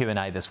segment on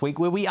Q&A this week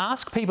where we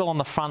ask people on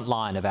the front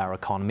line of our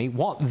economy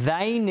what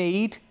they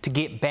need to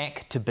get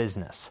back to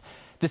business.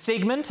 The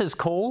segment is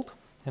called,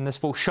 and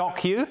this will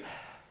shock you,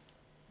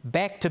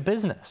 Back to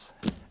Business.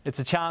 It's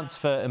a chance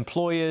for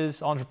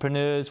employers,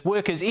 entrepreneurs,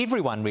 workers,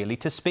 everyone really,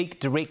 to speak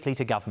directly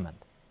to government.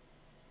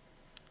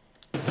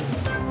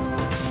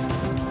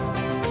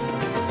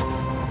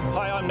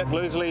 I'm Nick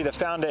Loosley, the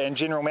founder and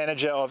general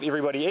manager of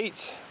Everybody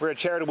Eats. We're a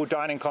charitable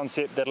dining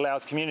concept that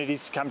allows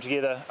communities to come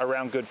together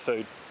around good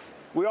food.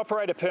 We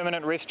operate a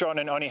permanent restaurant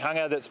in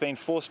Onehunga that's been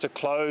forced to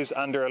close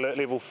under Alert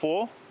Level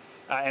 4,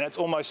 and it's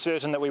almost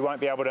certain that we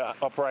won't be able to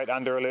operate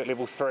under Alert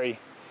Level 3.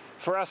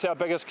 For us, our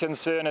biggest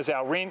concern is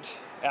our rent.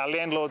 Our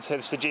landlords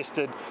have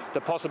suggested the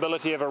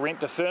possibility of a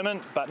rent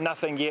deferment, but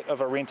nothing yet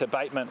of a rent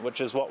abatement,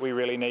 which is what we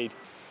really need.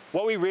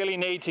 What we really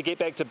need to get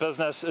back to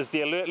business is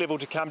the alert level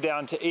to come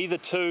down to either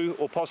 2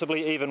 or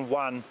possibly even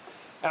 1.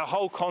 Our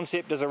whole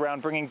concept is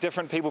around bringing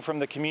different people from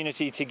the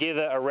community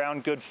together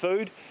around good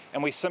food,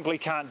 and we simply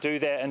can't do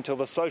that until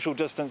the social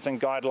distancing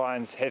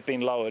guidelines have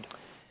been lowered.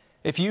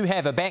 If you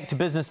have a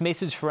back-to-business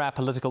message for our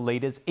political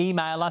leaders,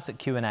 email us at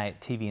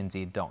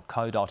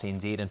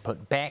q&a@tvnz.co.nz and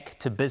put back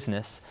to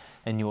business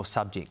in your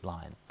subject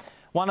line.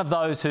 One of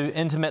those who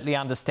intimately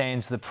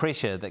understands the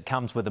pressure that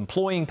comes with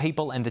employing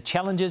people and the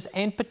challenges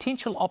and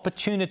potential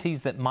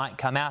opportunities that might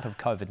come out of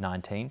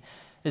COVID-19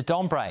 is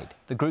Don Braid,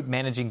 the Group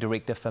Managing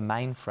Director for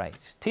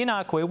Mainfreight.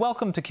 Tēnā koe,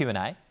 welcome to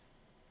Q&A.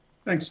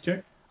 Thanks,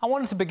 Jack. I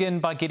wanted to begin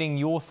by getting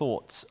your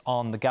thoughts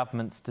on the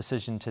government's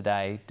decision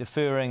today,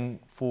 deferring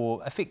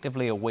for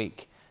effectively a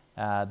week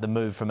the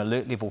move from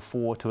Alert Level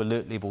 4 to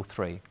Alert Level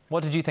 3.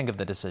 What did you think of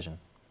the decision?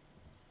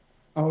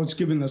 Oh, it's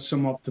given us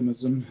some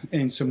optimism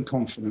and some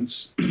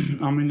confidence.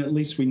 I mean, at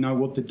least we know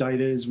what the date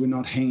is. We're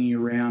not hanging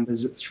around.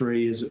 Is it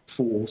 3? Is it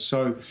 4?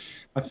 So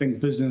I think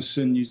business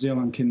in New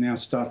Zealand can now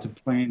start to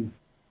plan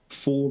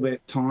for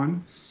that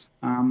time.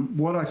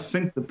 What I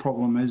think the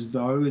problem is,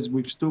 though, is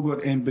we've still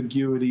got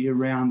ambiguity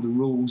around the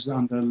rules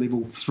under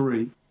Level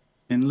 3.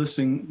 And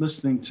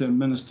listening to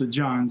Minister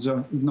Jones,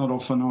 not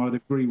often I'd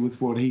agree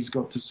with what he's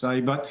got to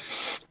say, but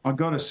I've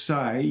got to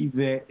say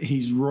that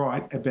he's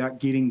right about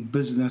getting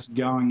business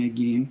going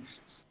again.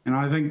 And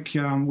I think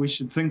we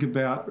should think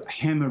about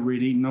hammer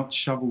ready, not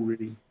shovel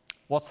ready.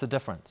 What's the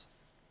difference?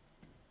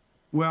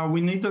 Well,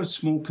 we need those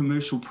small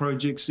commercial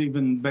projects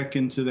even back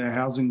into their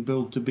housing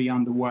build to be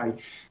underway.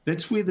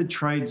 That's where the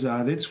trades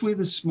are. That's where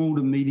the small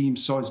to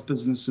medium-sized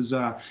businesses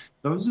are.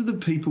 Those are the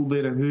people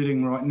that are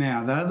hurting right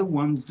now. They're the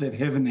ones that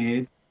haven't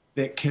had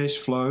that cash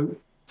flow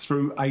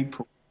through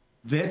April.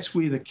 That's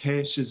where the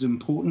cash is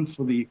important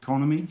for the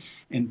economy,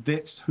 and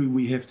that's who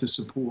we have to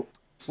support.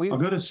 I've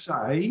got to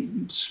say,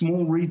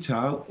 small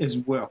retail as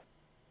well.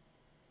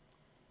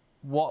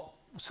 What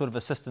sort of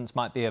assistance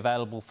might be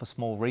available for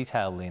small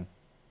retail then?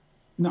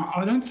 No,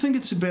 I don't think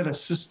it's about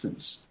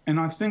assistance. And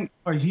I think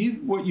I hear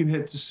what you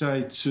had to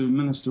say to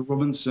Minister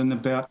Robinson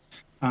about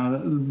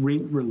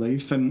rent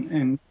relief,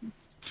 and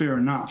fair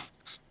enough.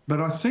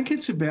 But I think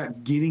it's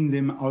about getting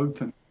them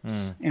open.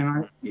 And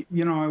I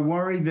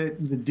worry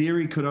that the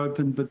dairy could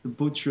open, but the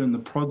butcher and the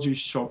produce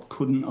shop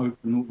couldn't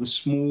open, or the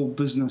small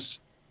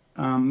business,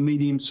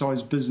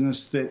 medium-sized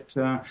business that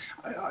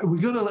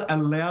we've got to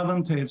allow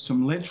them to have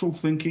some lateral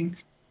thinking.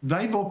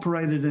 They've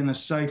operated in a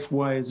safe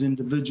way as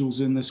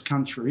individuals in this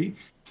country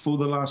for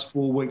the last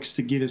 4 weeks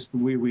to get us to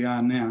where we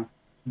are now.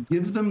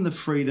 Give them the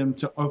freedom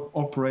to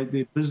operate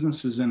their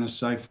businesses in a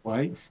safe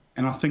way,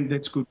 and I think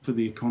that's good for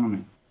the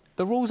economy.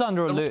 The rules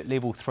under Alert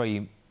Level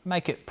 3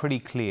 make it pretty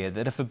clear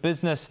that if a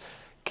business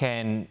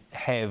can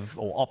have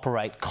or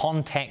operate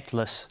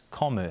contactless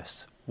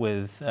commerce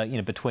with,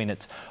 between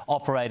its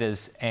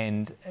operators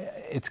and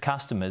its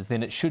customers,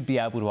 then it should be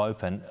able to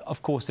open.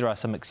 Of course, there are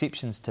some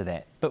exceptions to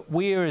that. But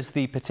where is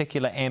the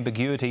particular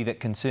ambiguity that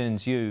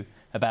concerns you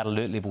about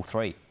Alert Level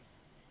 3?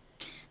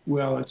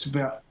 Well, it's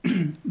about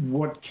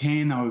what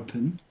can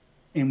open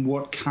and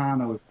what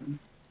can't open.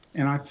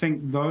 And I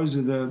think those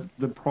are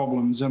the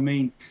problems. I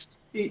mean,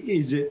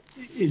 is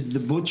the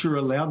butcher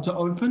allowed to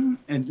open?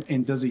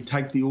 And does he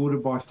take the order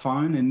by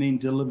phone and then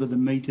deliver the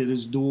meat at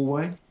his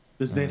doorway?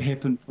 Does that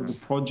happen for the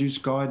produce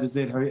guy? Does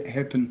that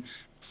happen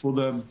for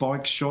the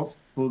bike shop,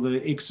 for the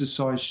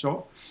exercise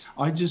shop?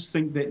 I just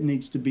think that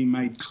needs to be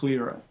made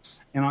clearer.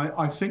 And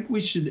I think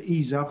we should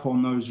ease up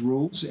on those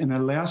rules and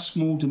allow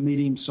small to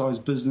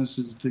medium-sized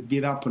businesses to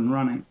get up and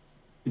running.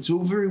 It's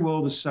all very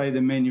well to say the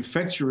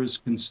manufacturers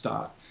can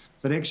start,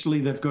 but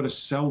actually they've got to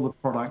sell the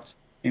product.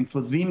 And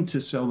for them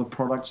to sell the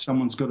product,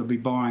 someone's got to be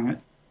buying it.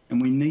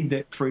 And we need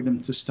that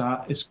freedom to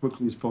start as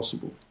quickly as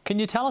possible. Can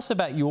you tell us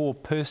about your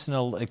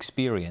personal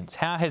experience?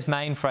 How has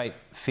Mainfreight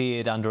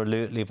fared under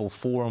Alert Level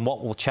 4 and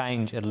what will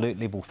change at Alert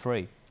Level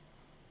 3?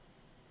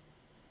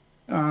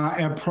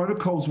 Our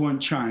protocols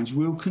won't change.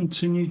 We'll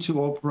continue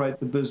to operate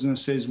the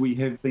business as we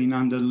have been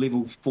under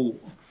Level 4.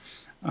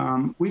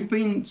 We've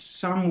been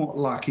somewhat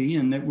lucky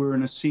in that we're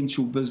an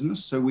essential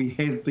business, so we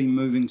have been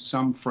moving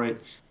some freight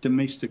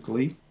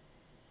domestically,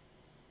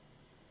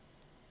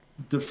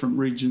 different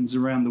regions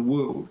around the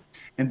world,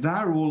 and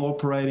they're all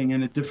operating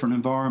in a different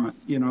environment.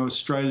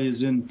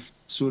 Australia's in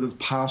sort of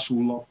partial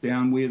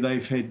lockdown where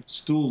they've had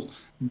still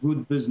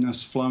good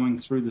business flowing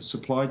through the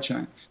supply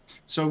chain.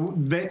 So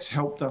that's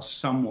helped us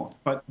somewhat,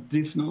 but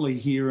definitely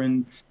here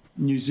in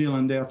New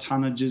Zealand, our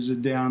tonnages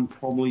are down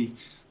probably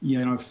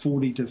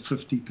 40 to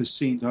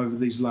 50% over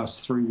these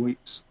last 3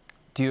 weeks.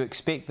 Do you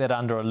expect that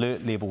under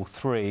Alert Level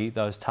 3,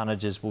 those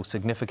tonnages will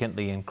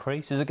significantly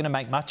increase? Is it going to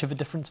make much of a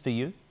difference for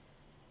you?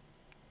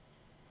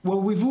 Well,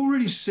 we've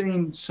already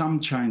seen some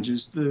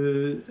changes.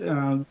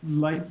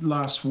 Late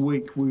last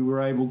week, we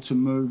were able to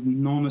move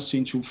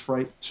non-essential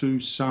freight to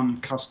some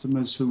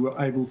customers who were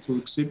able to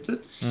accept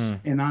it.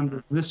 And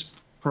under this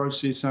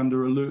process,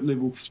 under Alert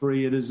Level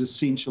 3, it is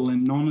essential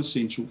and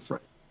non-essential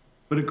freight.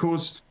 But of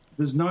course,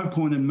 there's no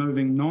point in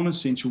moving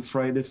non-essential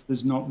freight if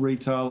there's not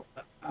retail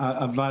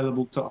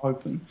available to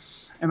open.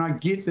 And I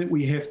get that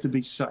we have to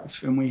be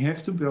safe and we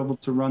have to be able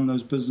to run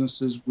those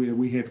businesses where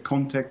we have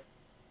contact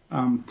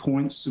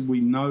points,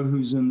 we know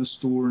who's in the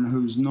store and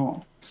who's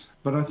not.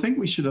 But I think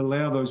we should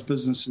allow those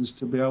businesses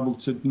to be able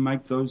to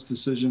make those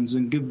decisions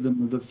and give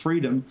them the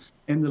freedom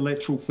and the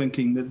lateral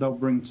thinking that they'll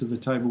bring to the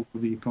table for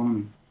the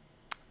economy.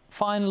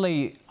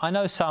 Finally, I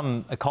know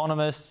some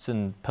economists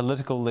and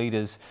political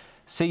leaders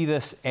see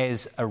this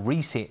as a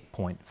reset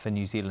point for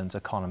New Zealand's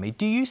economy.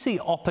 Do you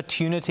see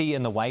opportunity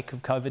in the wake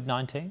of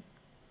COVID-19?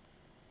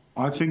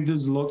 I think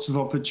there's lots of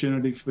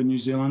opportunity for New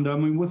Zealand. I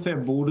mean, with our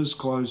borders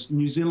closed,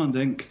 New Zealand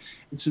Inc.,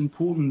 it's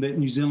important that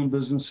New Zealand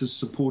businesses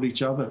support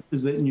each other,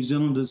 is that New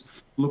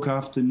Zealanders look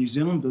after New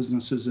Zealand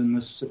businesses in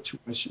this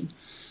situation.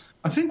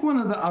 I think one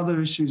of the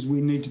other issues we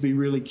need to be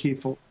really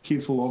careful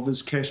of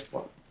is cash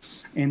flow.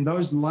 And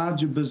those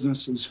larger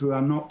businesses who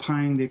are not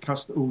paying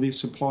their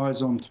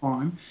suppliers on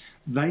time,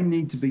 they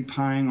need to be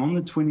paying on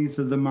the 20th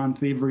of the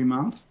month every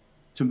month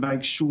to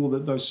make sure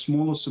that those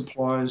smaller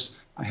suppliers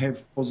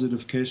have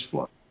positive cash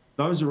flow.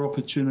 Those are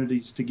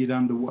opportunities to get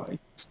underway.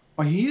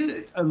 I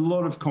hear a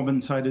lot of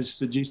commentators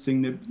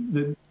suggesting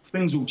that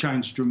things will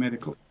change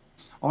dramatically.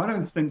 I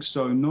don't think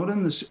so, not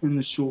in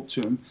the short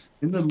term.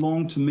 In the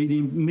long to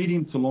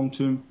medium to long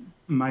term,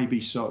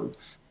 maybe so.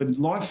 But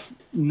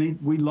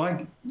we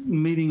like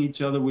meeting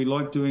each other, we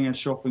like doing our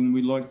shopping,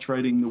 we like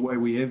trading the way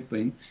we have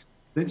been.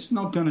 That's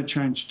not going to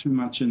change too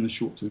much in the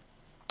short term.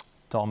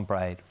 Dom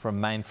Braid from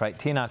Mainfreight.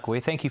 Tēnā koe,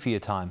 thank you for your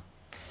time.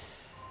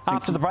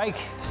 After the break,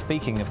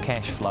 speaking of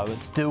cash flow,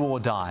 it's do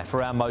or die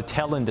for our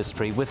motel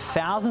industry, with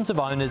thousands of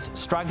owners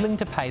struggling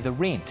to pay the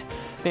rent.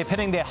 They're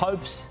pinning their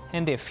hopes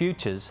and their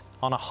futures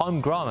on a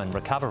homegrown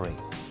recovery.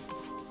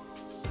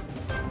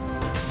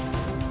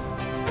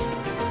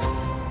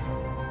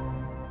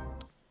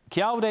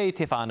 Kia ora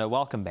te whānau,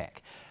 welcome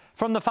back.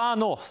 From the far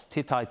north,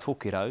 Te Tai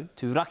Tokiro,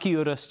 to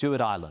Rakiura,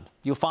 Stewart Island,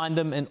 you'll find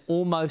them in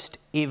almost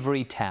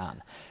every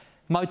town.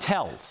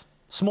 Motels,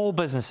 small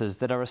businesses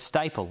that are a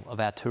staple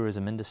of our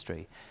tourism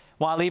industry.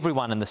 While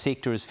everyone in the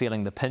sector is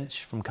feeling the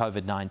pinch from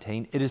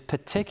COVID-19, it is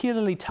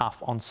particularly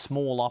tough on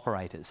small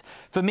operators.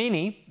 For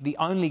many, the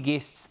only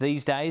guests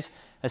these days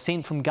are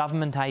sent from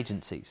government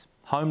agencies,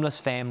 homeless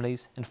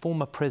families and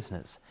former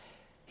prisoners.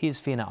 Here's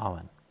Fiona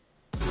Owen.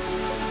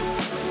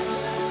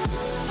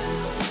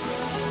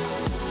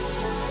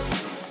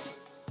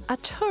 A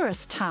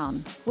tourist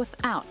town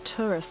without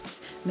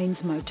tourists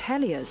means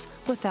moteliers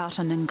without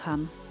an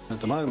income. At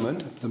the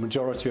moment, the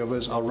majority of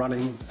us are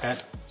running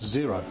at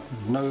zero,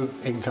 no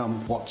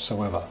income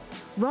whatsoever.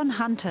 Ron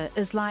Hunter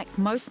is like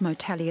most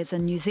moteliers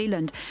in New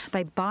Zealand.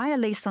 They buy a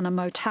lease on a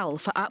motel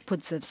for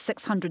upwards of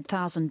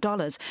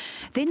 $600,000,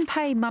 then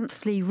pay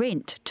monthly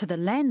rent to the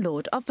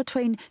landlord of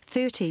between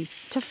 $30,000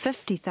 to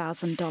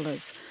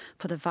 $50,000.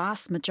 For the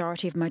vast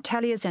majority of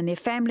moteliers and their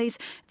families,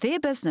 their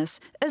business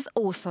is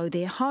also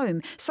their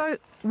home. So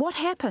what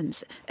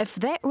happens if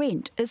that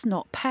rent is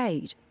not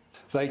paid?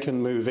 They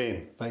can move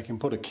in. They can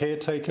put a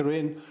caretaker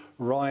in,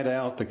 ride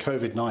out the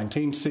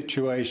COVID-19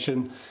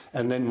 situation,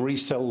 and then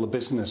resell the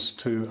business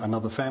to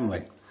another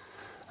family.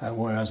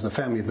 Whereas the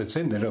family that's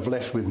in there have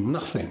left with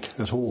nothing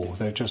at all.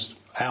 They're just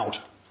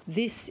out.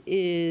 This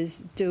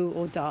is do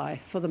or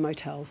die for the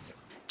motels.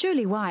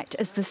 Julie White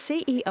is the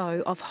CEO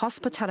of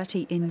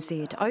Hospitality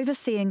NZ,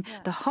 overseeing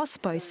the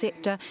hospo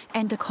sector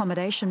and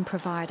accommodation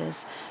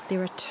providers.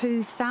 There are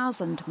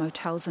 2,000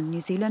 motels in New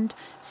Zealand,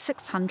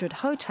 600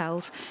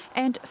 hotels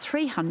and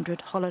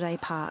 300 holiday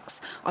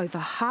parks. Over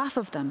half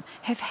of them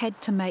have had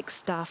to make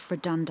staff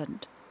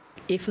redundant.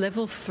 If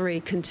level 3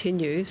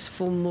 continues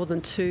for more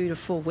than 2 to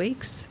 4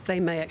 weeks, they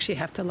may actually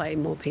have to lay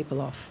more people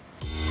off.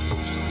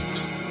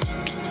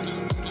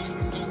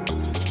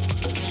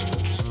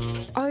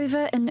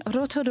 Over in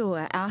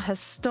Rotorua, our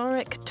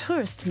historic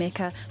tourist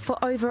mecca for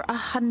over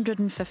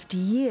 150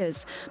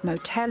 years,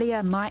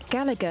 motelier Mike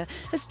Gallagher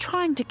is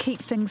trying to keep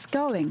things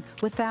going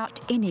without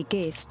any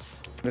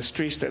guests. The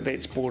stress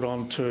that's brought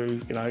on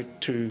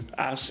to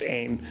us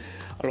and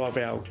a lot of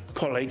our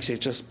colleagues has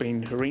just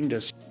been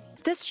horrendous.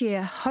 This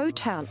year,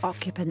 hotel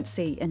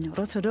occupancy in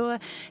Rotorua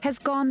has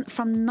gone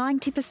from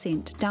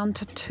 90% down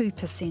to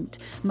 2%.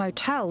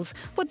 Motels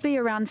would be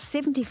around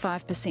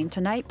 75%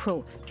 in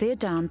April. They're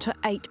down to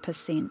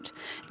 8%.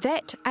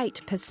 That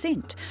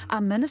 8%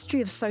 are Ministry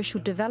of Social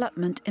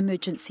Development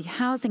emergency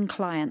housing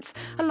clients,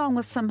 along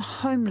with some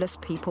homeless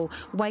people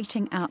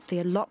waiting out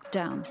their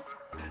lockdown.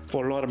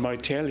 For a lot of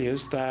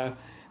moteliers, they're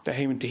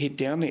having to head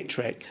down that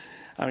track.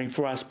 I mean,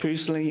 for us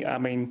personally,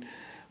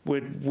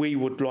 we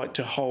would like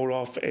to hold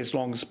off as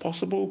long as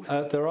possible.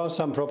 There are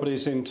some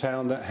properties in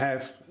town that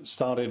have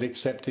started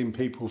accepting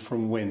people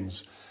from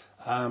WINZ.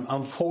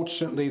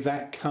 Unfortunately,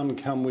 that can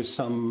come with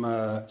some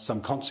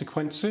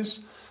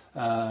consequences.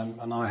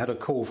 And I had a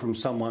call from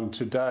someone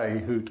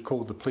today who'd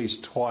called the police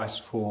twice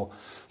for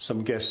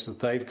some guests that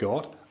they've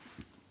got.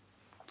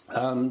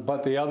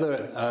 But the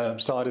other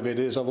side of it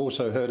is I've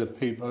also heard of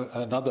people,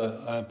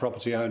 another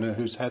property owner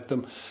who's had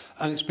them,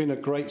 and it's been a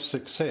great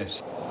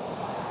success.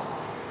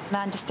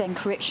 I understand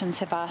corrections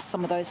have asked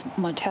some of those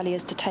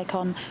moteliers to take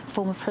on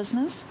former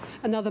prisoners.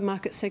 Another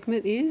market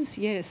segment is,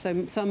 yes,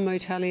 so some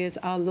moteliers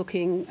are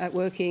looking at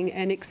working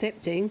and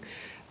accepting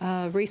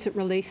recent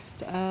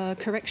released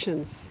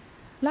corrections.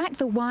 Like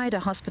the wider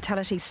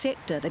hospitality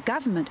sector, the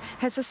government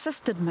has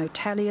assisted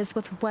moteliers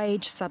with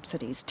wage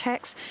subsidies,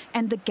 tax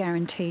and the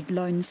guaranteed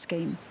loan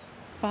scheme.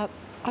 But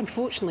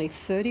unfortunately,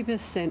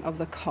 30% of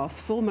the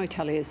cost for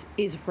moteliers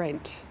is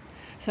rent.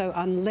 So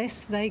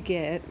unless they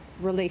get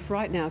relief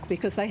right now,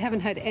 because they haven't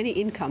had any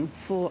income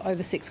for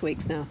over 6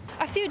 weeks now.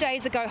 A few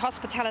days ago,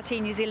 Hospitality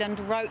New Zealand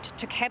wrote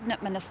to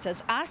Cabinet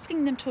Ministers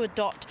asking them to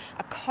adopt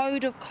a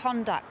code of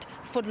conduct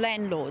for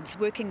landlords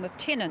working with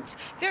tenants,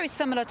 very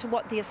similar to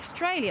what the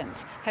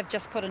Australians have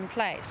just put in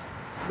place.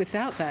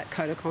 Without that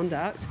code of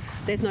conduct,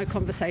 there's no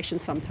conversation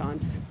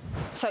sometimes.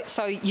 So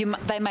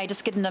they may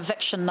just get an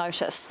eviction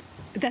notice?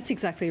 That's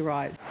exactly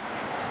right.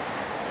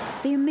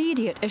 The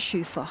immediate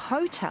issue for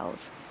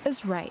hotels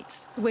is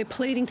rates. We're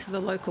pleading to the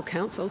local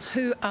councils,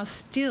 who are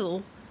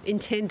still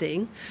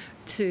intending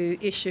to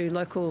issue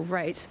local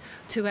rates,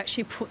 to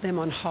actually put them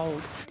on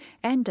hold.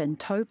 And in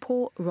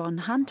Taupo, Ron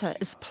Hunter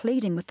is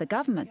pleading with the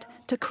government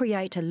to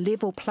create a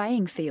level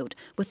playing field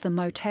with the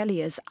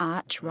moteliers'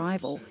 arch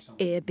rival,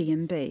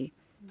 Airbnb.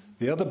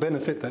 The other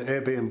benefit that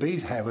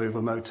Airbnb have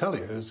over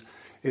moteliers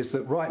is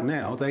that right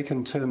now they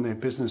can turn their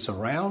business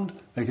around.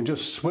 They can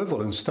just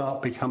swivel and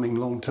start becoming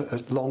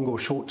long or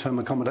short-term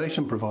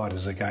accommodation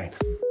providers again.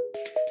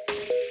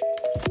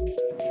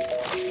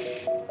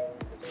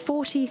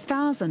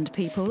 40,000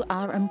 people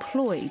are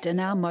employed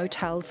in our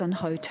motels and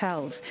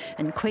hotels.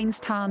 In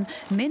Queenstown,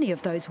 many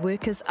of those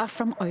workers are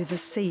from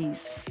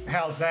overseas.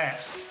 How's that?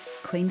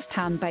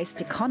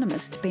 Queenstown-based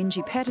economist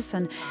Benji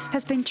Patterson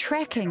has been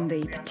tracking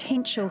the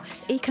potential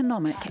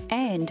economic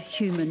and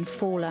human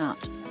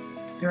fallout.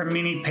 There are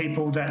many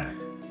people that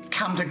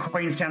come to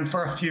Queenstown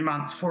for a few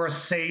months, for a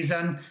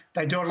season.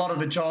 They do a lot of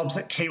the jobs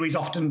that Kiwis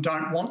often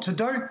don't want to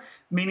do.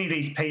 Many of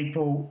these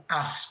people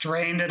are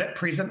stranded at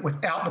present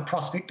without the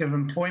prospect of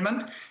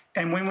employment.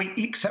 And when we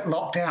exit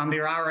lockdown,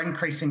 there are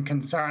increasing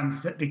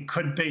concerns that there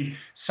could be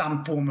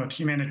some form of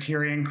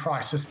humanitarian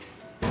crisis.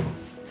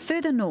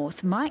 Further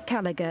north, Mike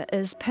Gallagher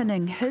is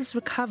pinning his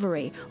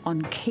recovery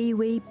on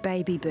Kiwi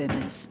baby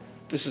boomers.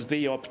 This is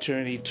the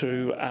opportunity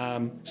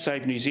to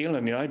save New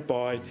Zealand,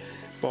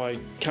 by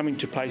coming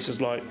to places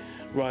like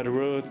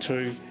Rotorua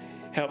to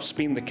help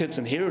spend the kids'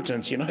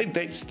 inheritance.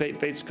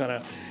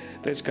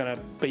 That's going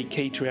to be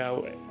key to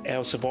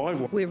our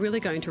survival. We're really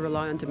going to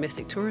rely on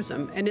domestic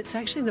tourism, and it's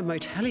actually the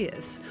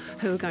moteliers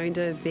who are going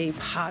to be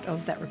part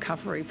of that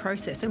recovery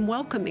process and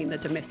welcoming the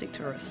domestic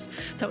tourists.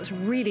 So it's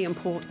really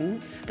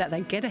important that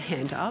they get a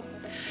hand up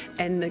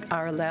and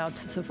are allowed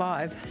to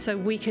survive so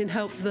we can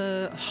help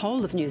the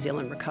whole of New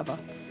Zealand recover.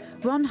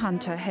 Ron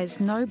Hunter has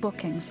no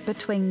bookings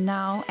between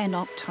now and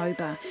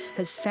October.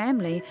 His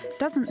family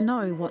doesn't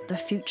know what the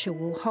future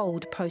will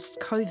hold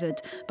post-COVID,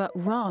 but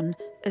Ron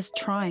is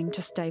trying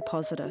to stay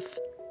positive.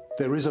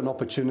 There is an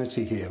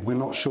opportunity here. We're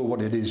not sure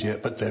what it is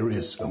yet, but there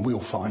is, and we'll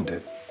find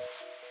it.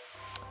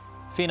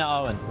 Fiona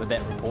Owen with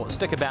that report.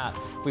 Stick about.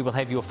 We will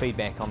have your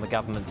feedback on the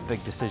government's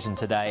big decision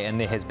today, and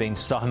there has been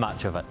so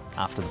much of it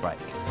after the break.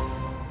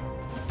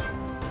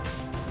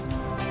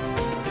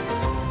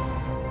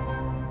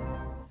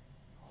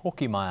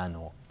 Hoki mai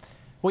anō.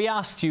 We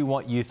asked you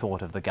what you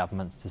thought of the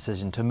government's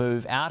decision to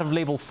move out of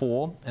level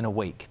 4 in a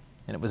week,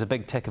 and it was a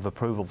big tick of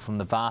approval from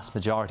the vast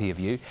majority of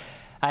you.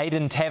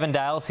 Aidan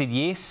Tavendale said,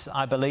 yes,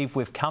 I believe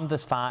we've come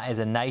this far as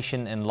a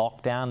nation in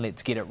lockdown.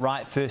 Let's get it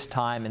right first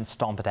time and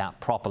stomp it out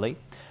properly.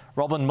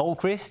 Robin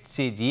Mulcrest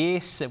said,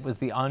 yes, it was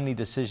the only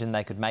decision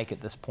they could make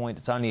at this point.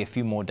 It's only a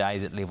few more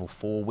days at level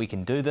 4. We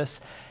can do this.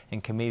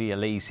 And Camelia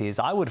Lee says,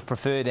 I would have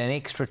preferred an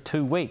extra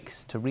 2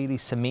 weeks to really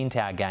cement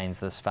our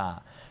gains this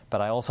far.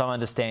 But I also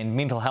understand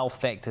mental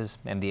health factors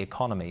and the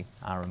economy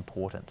are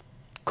important.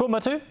 Ko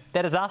matu,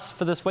 that is us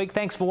for this week.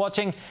 Thanks for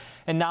watching.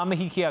 And ngā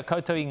mihi kia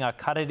koutou i ngā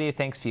karere.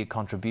 Thanks for your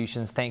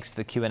contributions. Thanks to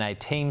the Q&A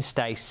team.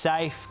 Stay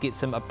safe. Get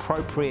some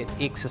appropriate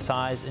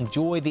exercise.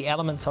 Enjoy the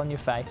elements on your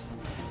face.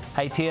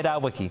 Hey, Te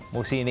Rā Wiki.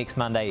 We'll see you next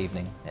Monday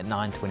evening at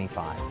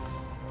 9:25.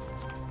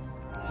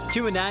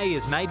 Q&A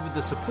is made with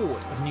the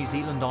support of New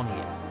Zealand On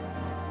Air.